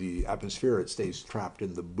into the atmosphere. It stays trapped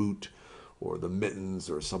in the boot or the mittens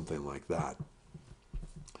or something like that.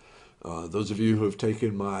 Those of you who have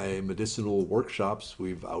taken my medicinal workshops,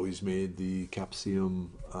 we've always made the capsaicin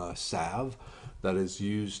salve that is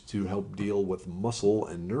used to help deal with muscle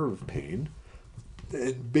and nerve pain.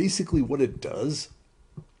 And basically what it does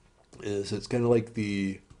is it's kind of like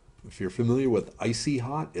if you're familiar with Icy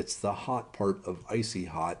Hot, it's the hot part of Icy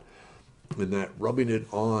Hot. And that rubbing it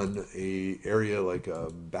on a area like a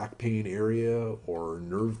back pain area or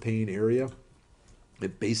nerve pain area,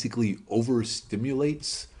 it basically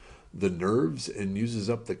overstimulates the nerves and uses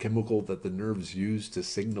up the chemical that the nerves use to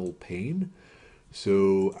signal pain.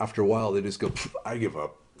 So after a while, they just go, I give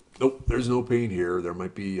up. Nope, there's no pain here. There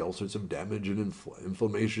might be all sorts of damage and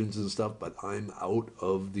inflammations and stuff, but I'm out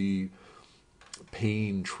of the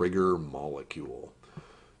pain trigger molecule.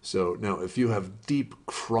 So now, if you have deep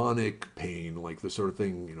chronic pain, like the sort of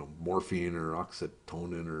thing, morphine or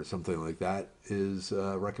oxytocin or something like that is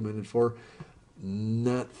recommended for,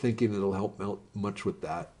 not thinking it'll help out much with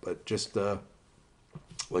that, but just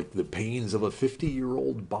like the pains of a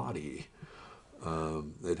 50-year-old body,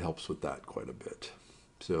 it helps with that quite a bit.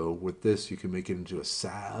 So with this, you can make it into a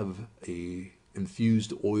salve, a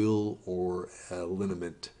infused oil, or a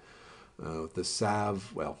liniment. With the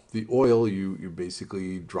salve, well, the oil, you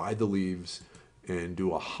basically dry the leaves and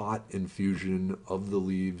do a hot infusion of the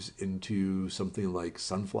leaves into something like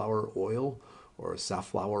sunflower oil or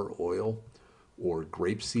safflower oil or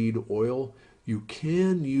grapeseed oil. You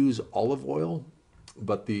can use olive oil,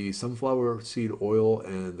 but the sunflower seed oil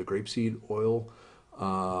and the grapeseed oil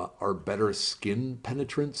are better skin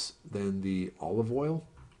penetrants than the olive oil.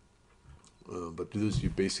 But do this,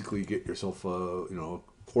 you basically get yourself a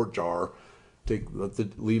quart jar, let the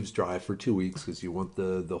leaves dry for 2 weeks because you want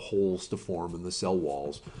the holes to form in the cell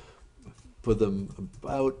walls. Put them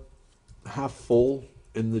about half full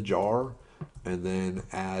in the jar, and then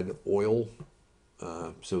add oil.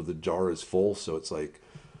 So the jar is full, so it's like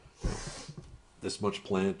this much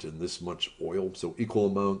plant and this much oil, so equal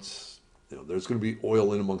amounts. There's going to be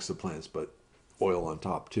oil in amongst the plants, but oil on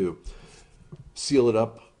top too. Seal it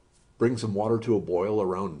up. Bring some water to a boil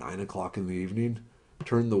around 9 o'clock in the evening.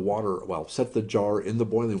 Set the jar in the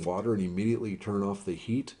boiling water and immediately turn off the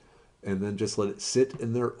heat, and then just let it sit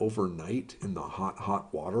in there overnight in the hot,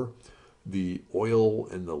 hot water. The oil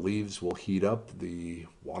and the leaves will heat up, the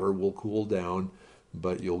water will cool down,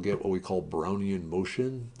 but you'll get what we call Brownian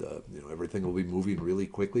motion. Everything will be moving really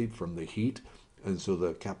quickly from the heat, and so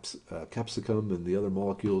the capsicum and the other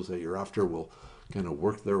molecules that you're after will kind of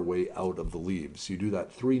work their way out of the leaves. You do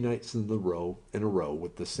that 3 nights in a row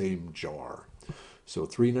with the same jar. So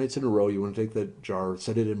 3 nights in a row, you want to take the jar,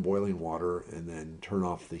 set it in boiling water, and then turn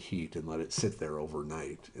off the heat and let it sit there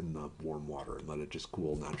overnight in the warm water and let it just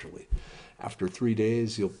cool naturally. After 3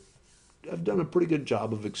 days, you'll have done a pretty good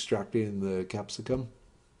job of extracting the capsicum.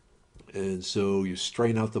 And so you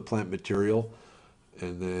strain out the plant material,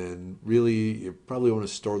 and then really you probably want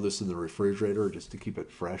to store this in the refrigerator just to keep it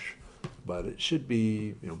fresh, but it should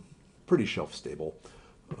be pretty shelf stable.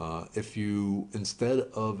 If you, instead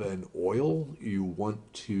of an oil, you want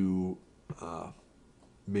to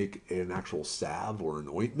make an actual salve or an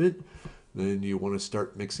ointment, then you want to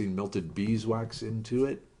start mixing melted beeswax into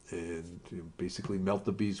it, and basically melt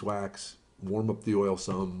the beeswax, warm up the oil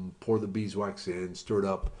some, pour the beeswax in, stir it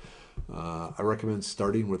up. I recommend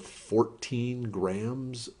starting with 14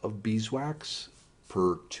 grams of beeswax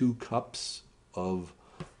per 2 cups of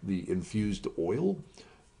the infused oil,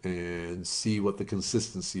 and see what the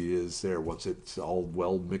consistency is there once it's all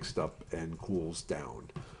well mixed up and cools down.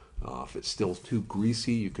 If it's still too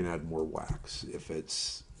greasy, you can add more wax. If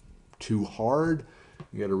it's too hard,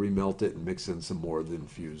 you got to remelt it and mix in some more of the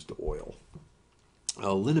infused oil.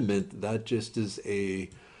 Liniment, that just is a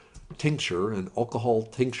tincture, an alcohol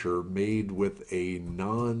tincture made with a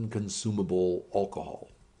non-consumable alcohol.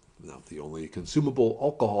 Now, the only consumable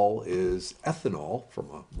alcohol is ethanol from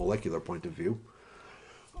a molecular point of view.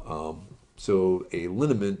 So a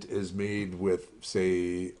liniment is made with,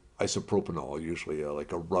 say, isopropanol, usually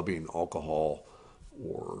like a rubbing alcohol,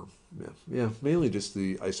 or mainly just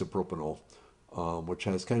the isopropanol, which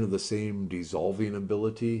has kind of the same dissolving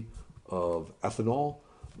ability of ethanol,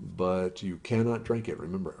 but you cannot drink it.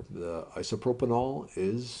 Remember, the isopropanol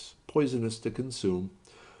is poisonous to consume,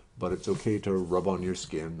 but it's okay to rub on your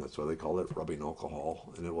skin. That's why they call it rubbing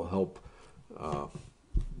alcohol, and it will help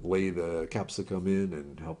lay the capsicum in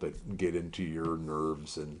and help it get into your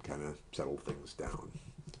nerves and kind of settle things down.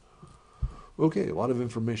 Okay, a lot of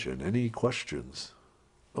information. Any questions?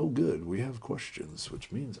 Oh, good. We have questions,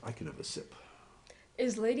 which means I can have a sip.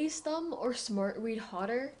 Is lady's thumb or smartweed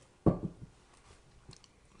hotter?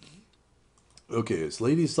 Okay, is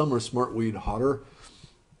lady's thumb or smartweed hotter?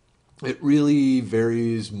 It really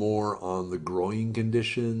varies more on the growing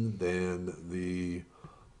condition than the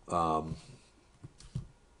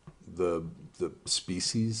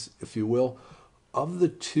species, if you will. Of the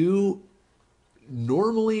two,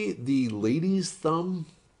 normally the lady's thumb,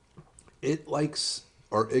 it likes,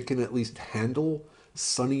 or it can at least handle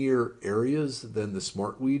sunnier areas than the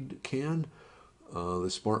smartweed can. The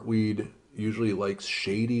smartweed usually likes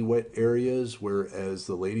shady, wet areas, whereas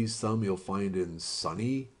the lady's thumb you'll find in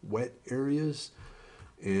sunny, wet areas.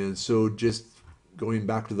 And so just going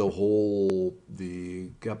back to the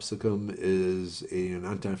capsicum is an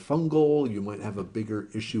antifungal. You might have a bigger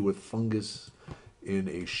issue with fungus in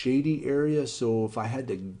a shady area. So if I had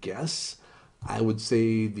to guess, I would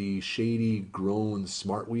say the shady grown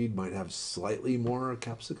smartweed might have slightly more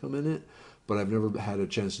capsicum in it, but I've never had a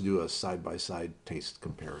chance to do a side by side taste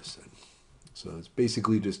comparison. So it's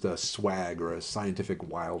basically just a swag or a scientific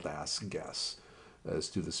wild ass guess as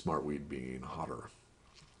to the smartweed being hotter.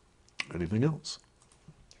 Anything else?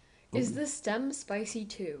 Is the stem spicy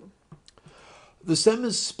too? The stem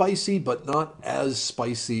is spicy, but not as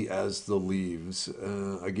spicy as the leaves.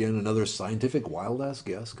 Again, another scientific wild ass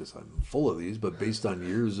guess because I'm full of these, but based on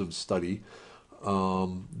years of study,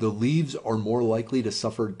 the leaves are more likely to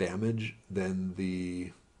suffer damage than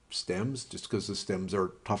the stems just because the stems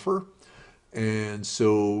are tougher. And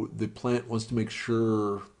so the plant wants to make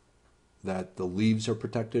sure that the leaves are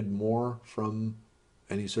protected more from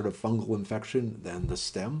any sort of fungal infection than the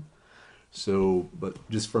stem. So, but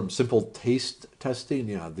just from simple taste testing,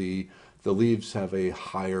 yeah, the leaves have a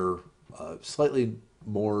higher, slightly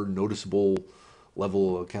more noticeable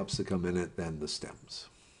level of capsicum in it than the stems.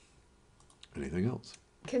 Anything else?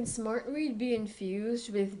 Can smartweed be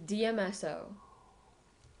infused with DMSO?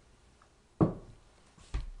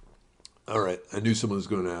 All right, I knew someone was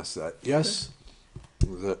going to ask that. Yes.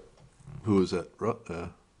 Who was that? Who was that? Come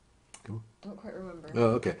on. Don't quite remember. Oh,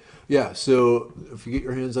 okay. Yeah. So if you get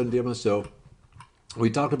your hands on DMSO, we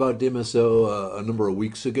talked about DMSO a number of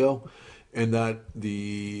weeks ago, and that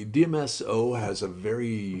the DMSO has a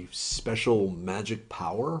very special magic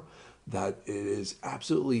power that it is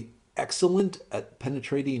absolutely excellent at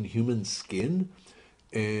penetrating human skin,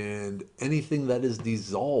 and anything that is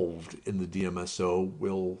dissolved in the DMSO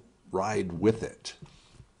will ride with it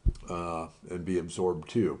and be absorbed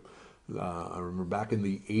too. I remember back in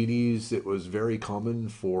the 80s, it was very common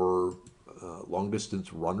for long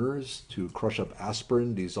distance runners to crush up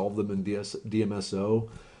aspirin, dissolve them in DMSO,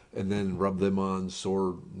 and then rub them on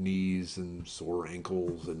sore knees and sore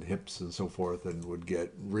ankles and hips and so forth, and would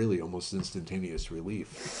get really almost instantaneous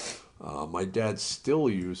relief. My dad still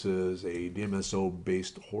uses a DMSO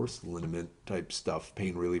based horse liniment type stuff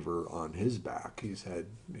pain reliever on his back. He's had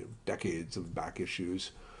decades of back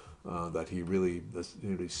issues that he really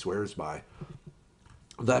swears by.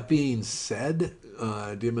 That being said,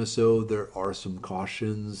 DMSO, there are some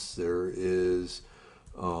cautions. There is,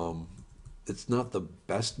 it's not the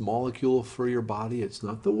best molecule for your body. It's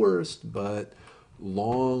not the worst, but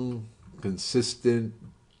long, consistent,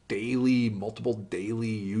 daily, multiple daily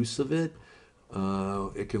use of it,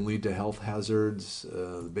 it can lead to health hazards.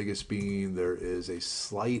 The biggest being there is a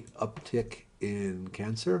slight uptick in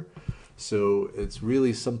cancer. So it's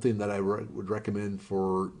really something that I would recommend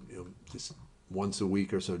for just once a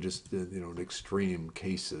week or so, just in extreme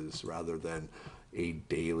cases rather than a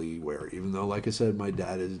daily wear. Even though, like I said, my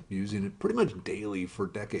dad is using it pretty much daily for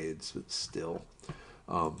decades, but still,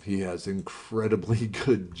 he has incredibly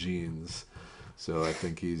good genes. So I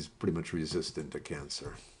think he's pretty much resistant to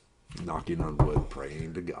cancer. Knocking on wood,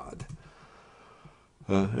 praying to God.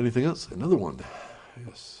 Anything else? Another one.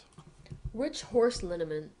 Yes. Which horse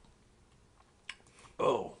liniment?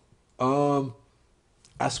 Oh.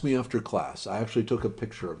 Ask me after class. I actually took a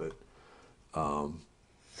picture of it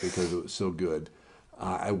because it was so good.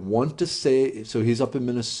 I want to say, so he's up in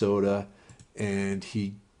Minnesota and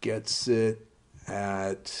he gets it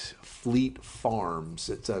at Fleet Farms.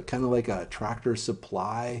 It's a kind of like a Tractor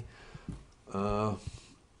Supply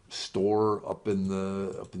store up in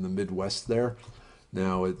the Midwest there.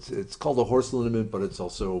 Now it's called a horse liniment, but it's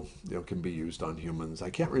also can be used on humans. I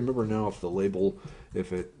can't remember now if the label,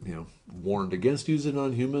 if it warned against using it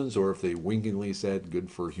on humans or if they winkingly said good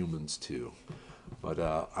for humans too. But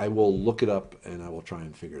I will look it up and I will try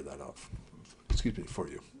and figure that out. Excuse me, for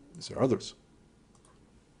you. Is there others?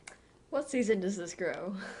 What season does this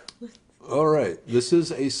grow? All right, this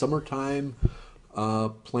is a summertime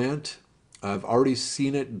plant. I've already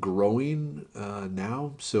seen it growing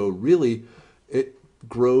now. So really, it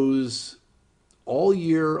grows all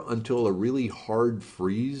year until a really hard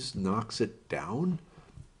freeze knocks it down.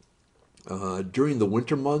 During the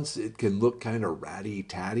winter months, it can look kind of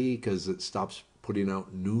ratty-tatty because it stops putting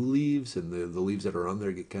out new leaves and the leaves that are on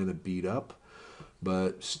there get kind of beat up.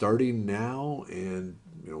 But starting now and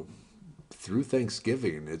through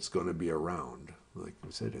Thanksgiving, it's going to be around, like I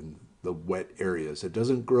said, in the wet areas. It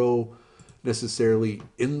doesn't grow necessarily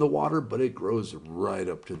in the water, but it grows right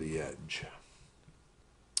up to the edge.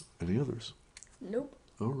 Any others? Nope.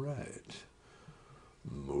 All right.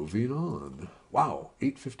 Moving on. Wow,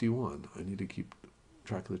 8:51. I need to keep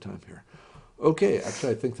track of the time here. Okay,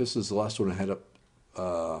 actually, I think this is the last one I had up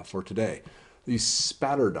for today. The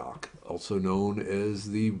spatterdock, also known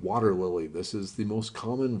as the water lily. This is the most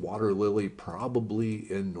common water lily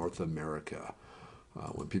probably in North America.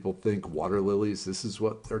 When people think water lilies, this is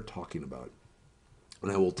what they're talking about.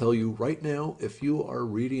 And I will tell you right now, if you are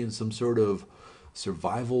reading some sort of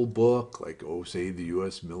survival book, like, oh, say the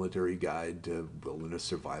U.S. Military Guide to Wilderness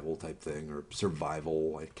Survival type thing, or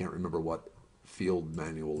survival, I can't remember what field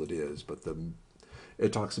manual it is, but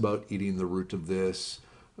it talks about eating the root of this.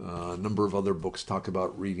 A number of other books talk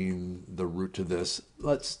about reading the root to this.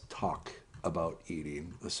 Let's talk about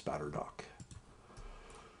eating a spatterdock.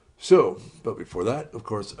 So, but before that, of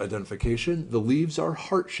course, identification. The leaves are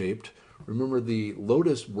heart-shaped. Remember, the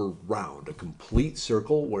lotus were round, a complete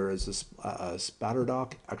circle, whereas a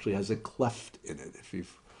spatterdock actually has a cleft in it. If you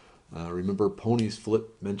remember Pony's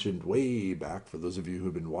Flip mentioned way back, for those of you who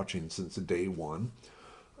have been watching since day one,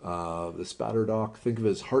 the spatterdock, think of it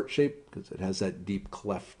as heart-shaped because it has that deep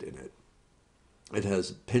cleft in it. It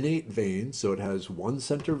has pinnate veins, so it has one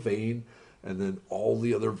center vein, and then all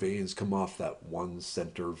the other veins come off that one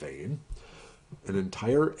center vein. An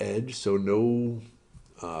entire edge, so no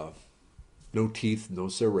teeth, no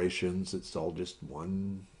serrations. It's all just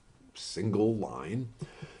one single line.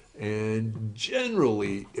 And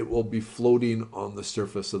generally, it will be floating on the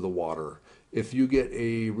surface of the water. If you get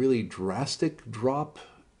a really drastic drop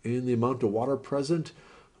in the amount of water present,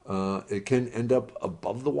 it can end up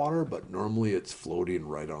above the water, but normally it's floating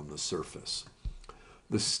right on the surface.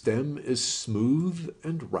 The stem is smooth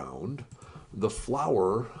and round. The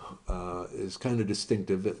flower is kind of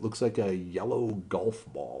distinctive. It looks like a yellow golf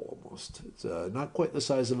ball almost. It's not quite the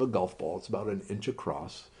size of a golf ball. It's about an inch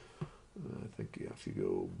across. I think if you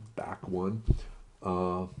go back one.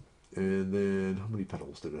 And then how many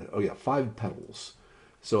petals did it have? Oh yeah, 5 petals.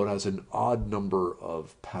 So it has an odd number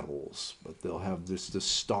of petals, but they'll have this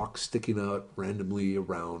stalk sticking out randomly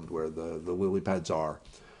around where the lily pads are.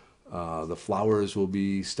 The flowers will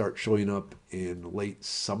start showing up in late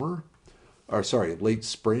summer, or sorry, late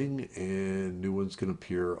spring, and new ones can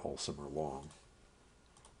appear all summer long.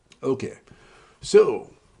 Okay,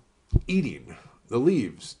 so eating. The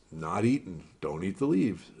leaves, not eaten, don't eat the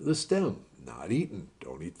leaves. The stem, not eaten,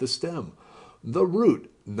 don't eat the stem. The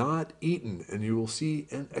root, not eaten, and you will see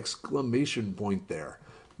an exclamation point there.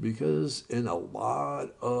 Because in a lot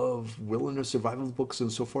of wilderness survival books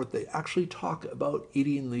and so forth, they actually talk about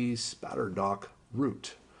eating the spatterdock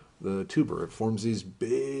root, the tuber. It forms these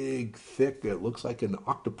big, thick, it looks like an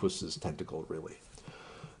octopus's tentacle, really.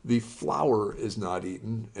 The flower is not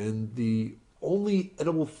eaten, and the only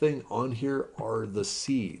edible thing on here are the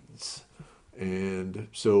seeds. And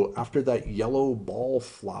so after that yellow ball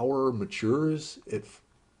flower matures, it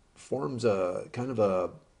forms a kind of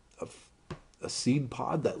a seed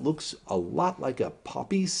pod that looks a lot like a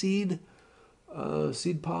poppy seed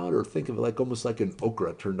pod, or think of it like almost like an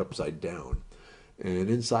okra turned upside down. And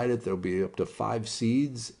inside it there'll be up to 5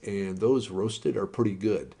 seeds, and those roasted are pretty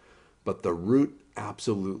good. But the root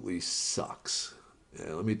absolutely sucks.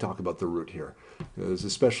 Let me talk about the root here, because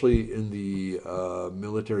especially in the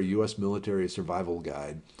U.S. military survival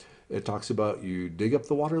guide, it talks about you dig up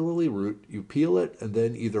the water lily root, you peel it, and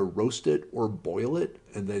then either roast it or boil it,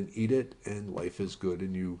 and then eat it, and life is good,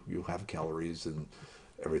 and you have calories, and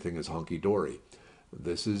everything is honky-dory.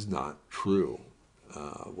 This is not true.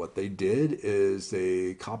 What they did is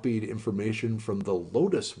they copied information from the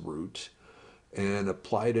lotus root and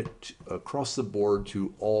applied it across the board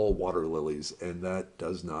to all water lilies, and that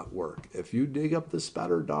does not work. If you dig up the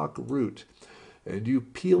spatterdock root and you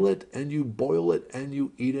peel it and you boil it and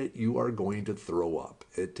you eat it, you are going to throw up.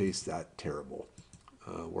 It tastes that terrible.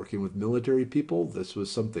 Working with military people, this was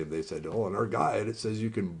something they said, oh, in our guide it says you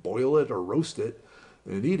can boil it or roast it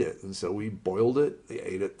and eat it. And so we boiled it, they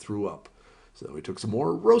ate it, threw up. So we took some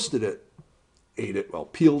more, roasted it, ate it, well,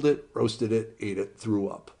 peeled it, roasted it, ate it, threw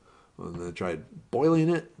up. And then tried boiling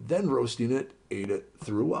it, then roasting it, ate it,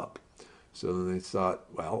 threw up. So then they thought,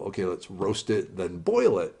 well, okay, let's roast it, then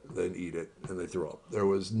boil it, then eat it, and they threw up. There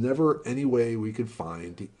was never any way we could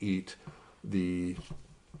find to eat the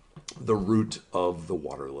root of the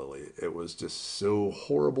water lily. It was just so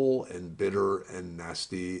horrible and bitter and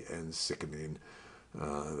nasty and sickening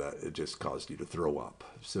that it just caused you to throw up.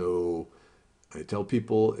 So I tell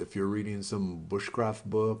people, if you're reading some bushcraft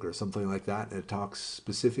book or something like that, and it talks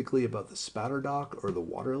specifically about the spatterdock or the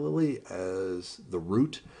water lily as the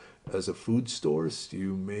root as a food source,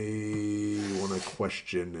 you may want to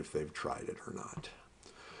question if they've tried it or not.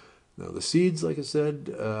 Now the seeds, like I said,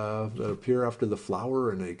 that appear after the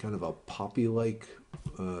flower in a kind of a poppy-like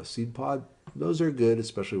seed pod, those are good,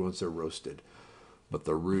 especially once they're roasted. But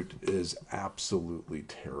the root is absolutely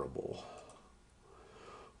terrible.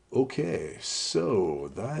 Okay,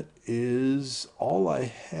 so that is all I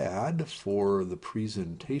had for the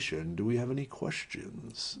presentation. Do we have any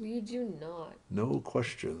questions? We do not. No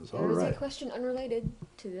questions. All There is a right. question unrelated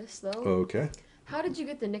to this, though. Okay. How did you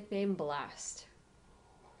get the nickname Blast?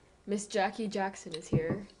 Miss Jackie Jackson is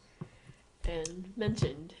here and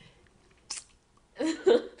mentioned.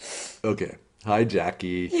 Okay. Hi,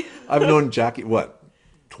 Jackie. I've known Jackie, what,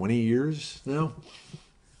 20 years now?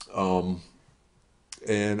 Um,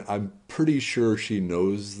 and I'm pretty sure she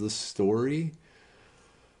knows the story.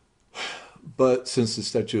 But since the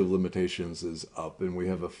statute of limitations is up and we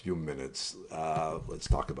have a few minutes, let's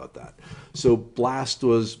talk about that. So, Blast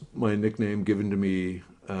was my nickname given to me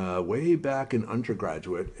way back in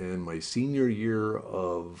undergraduate in my senior year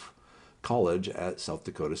of college at South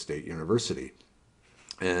Dakota State University.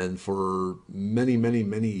 And for many, many,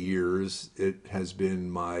 many years, it has been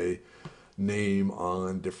my name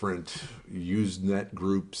on different Usenet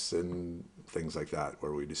groups and things like that,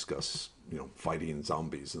 where we discuss, fighting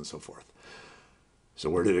zombies and so forth. So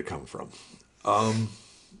where did it come from?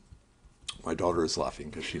 My daughter is laughing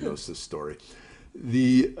because she knows this story.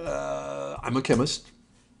 I'm a chemist,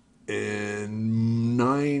 and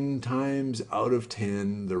 9 times out of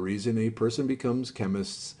 10, the reason a person becomes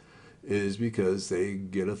chemists is because they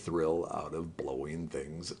get a thrill out of blowing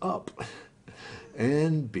things up.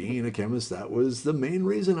 And being a chemist, that was the main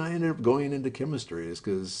reason I ended up going into chemistry, is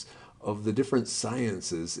because of the different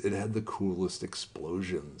sciences. It had the coolest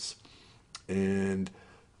explosions. And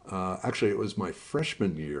actually, it was my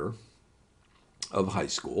freshman year of high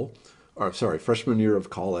school, or sorry, freshman year of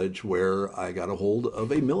college, where I got a hold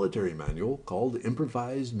of a military manual called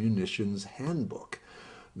Improvised Munitions Handbook.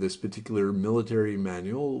 This particular military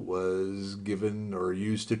manual was given or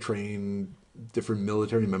used to train different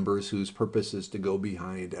military members whose purpose is to go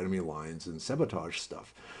behind enemy lines and sabotage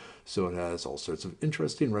stuff. So it has all sorts of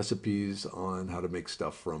interesting recipes on how to make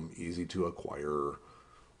stuff from easy to acquire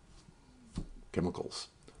chemicals.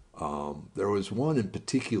 There was one in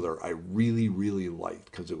particular I really, really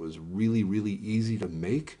liked because it was really, really easy to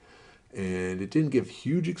make. And it didn't give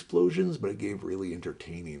huge explosions, but it gave really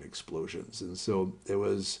entertaining explosions. And so it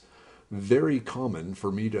was very common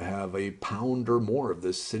for me to have a pound or more of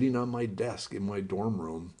this sitting on my desk in my dorm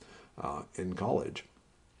room in college.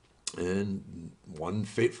 And one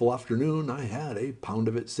fateful afternoon, I had a pound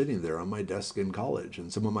of it sitting there on my desk in college.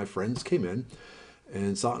 And some of my friends came in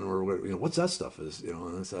and saw it and were, what's that stuff?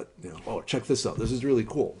 And I said, oh, check this out. This is really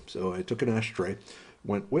cool. So I took an ashtray,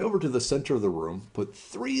 went way over to the center of the room, put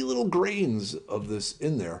 3 little grains of this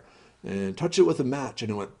in there, and touched it with a match, and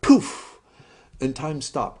it went poof, and time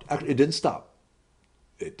stopped. Actually, it didn't stop.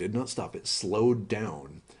 It did not stop. It slowed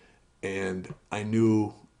down, and I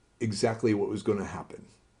knew exactly what was going to happen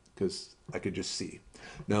because I could just see.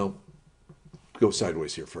 Now, go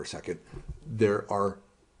sideways here for a second. There are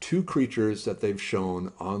 2 creatures that they've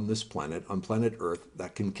shown on this planet, on planet Earth,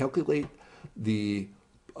 that can calculate the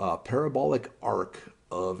parabolic arc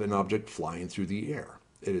of an object flying through the air.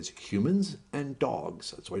 It is humans and dogs.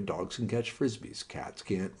 That's why dogs can catch frisbees. Cats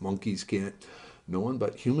can't, monkeys can't. No one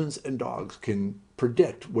but humans and dogs can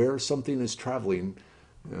predict where something is traveling,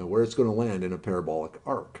 where it's going to land in a parabolic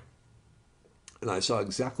arc. And I saw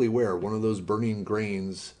exactly where one of those burning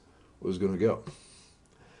grains was going to go.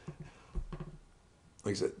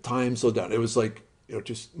 Like I said, time slowed down. It was like,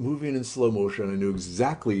 just moving in slow motion. I knew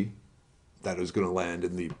exactly that it was going to land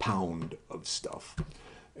in the pound of stuff.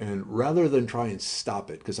 And rather than try and stop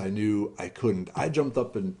it, because I knew I couldn't, I jumped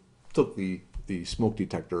up and took the smoke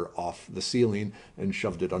detector off the ceiling and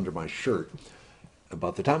shoved it under my shirt.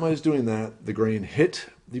 About the time I was doing that, the grain hit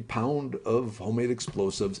the pound of homemade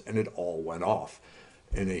explosives and it all went off.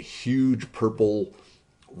 And a huge purple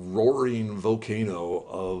roaring volcano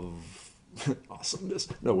of awesomeness.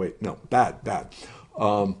 No, wait, no, bad.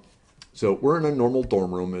 So we're in a normal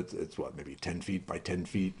dorm room. It's what, maybe 10 feet by 10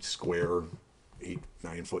 feet square,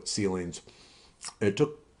 8-9 foot ceilings. It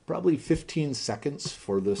took probably 15 seconds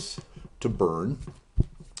for this to burn.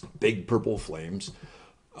 Big purple flames.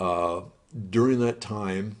 During that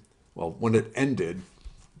time, well, when it ended,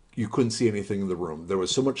 you couldn't see anything in the room. There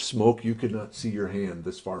was so much smoke, you could not see your hand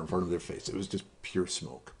this far in front of their face. It was just pure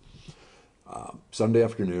smoke. Sunday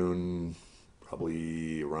afternoon,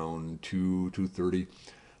 probably around 2:30.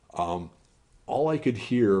 All I could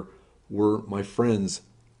hear were my friends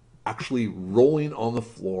actually rolling on the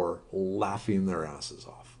floor, laughing their asses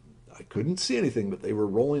off. I couldn't see anything, but they were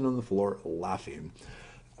rolling on the floor, laughing,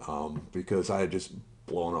 because I had just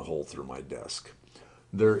blown a hole through my desk.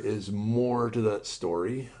 There is more to that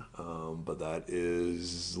story, but that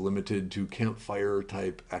is limited to campfire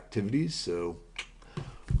type activities.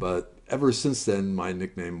 But ever since then, my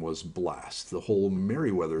nickname was Blast. The whole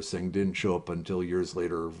Merriwether thing didn't show up until years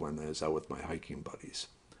later when I was out with my hiking buddies.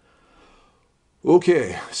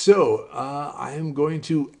 Okay, so I am going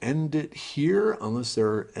to end it here unless there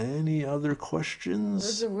are any other Words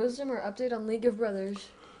questions. of wisdom or update on League of Brothers?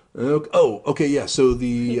 Oh, okay, yeah. So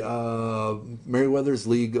the Merriwether's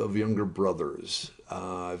League of Younger Brothers.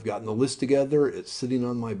 I've gotten the list together. It's sitting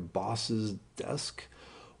on my boss's desk.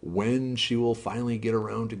 When she will finally get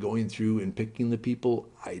around to going through and picking the people,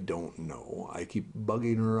 I don't know. I keep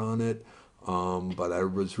bugging her on it. But I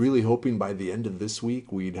was really hoping by the end of this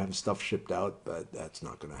week we'd have stuff shipped out, but that's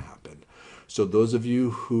not going to happen. So those of you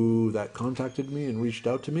who that contacted me and reached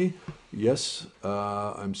out to me, yes,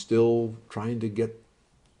 I'm still trying to get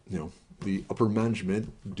the upper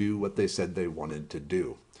management do what they said they wanted to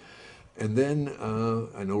do. And then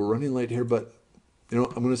I know we're running late here, but I'm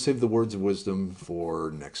going to save the words of wisdom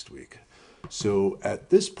for next week. So at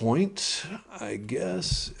this point, I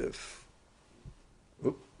guess if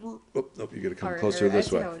you got to come All closer right, I this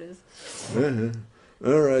see way. how it is. Uh-huh.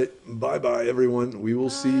 All right, bye bye everyone. We will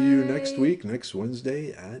see you next Bye. week, next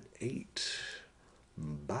Wednesday at 8.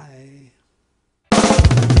 Bye.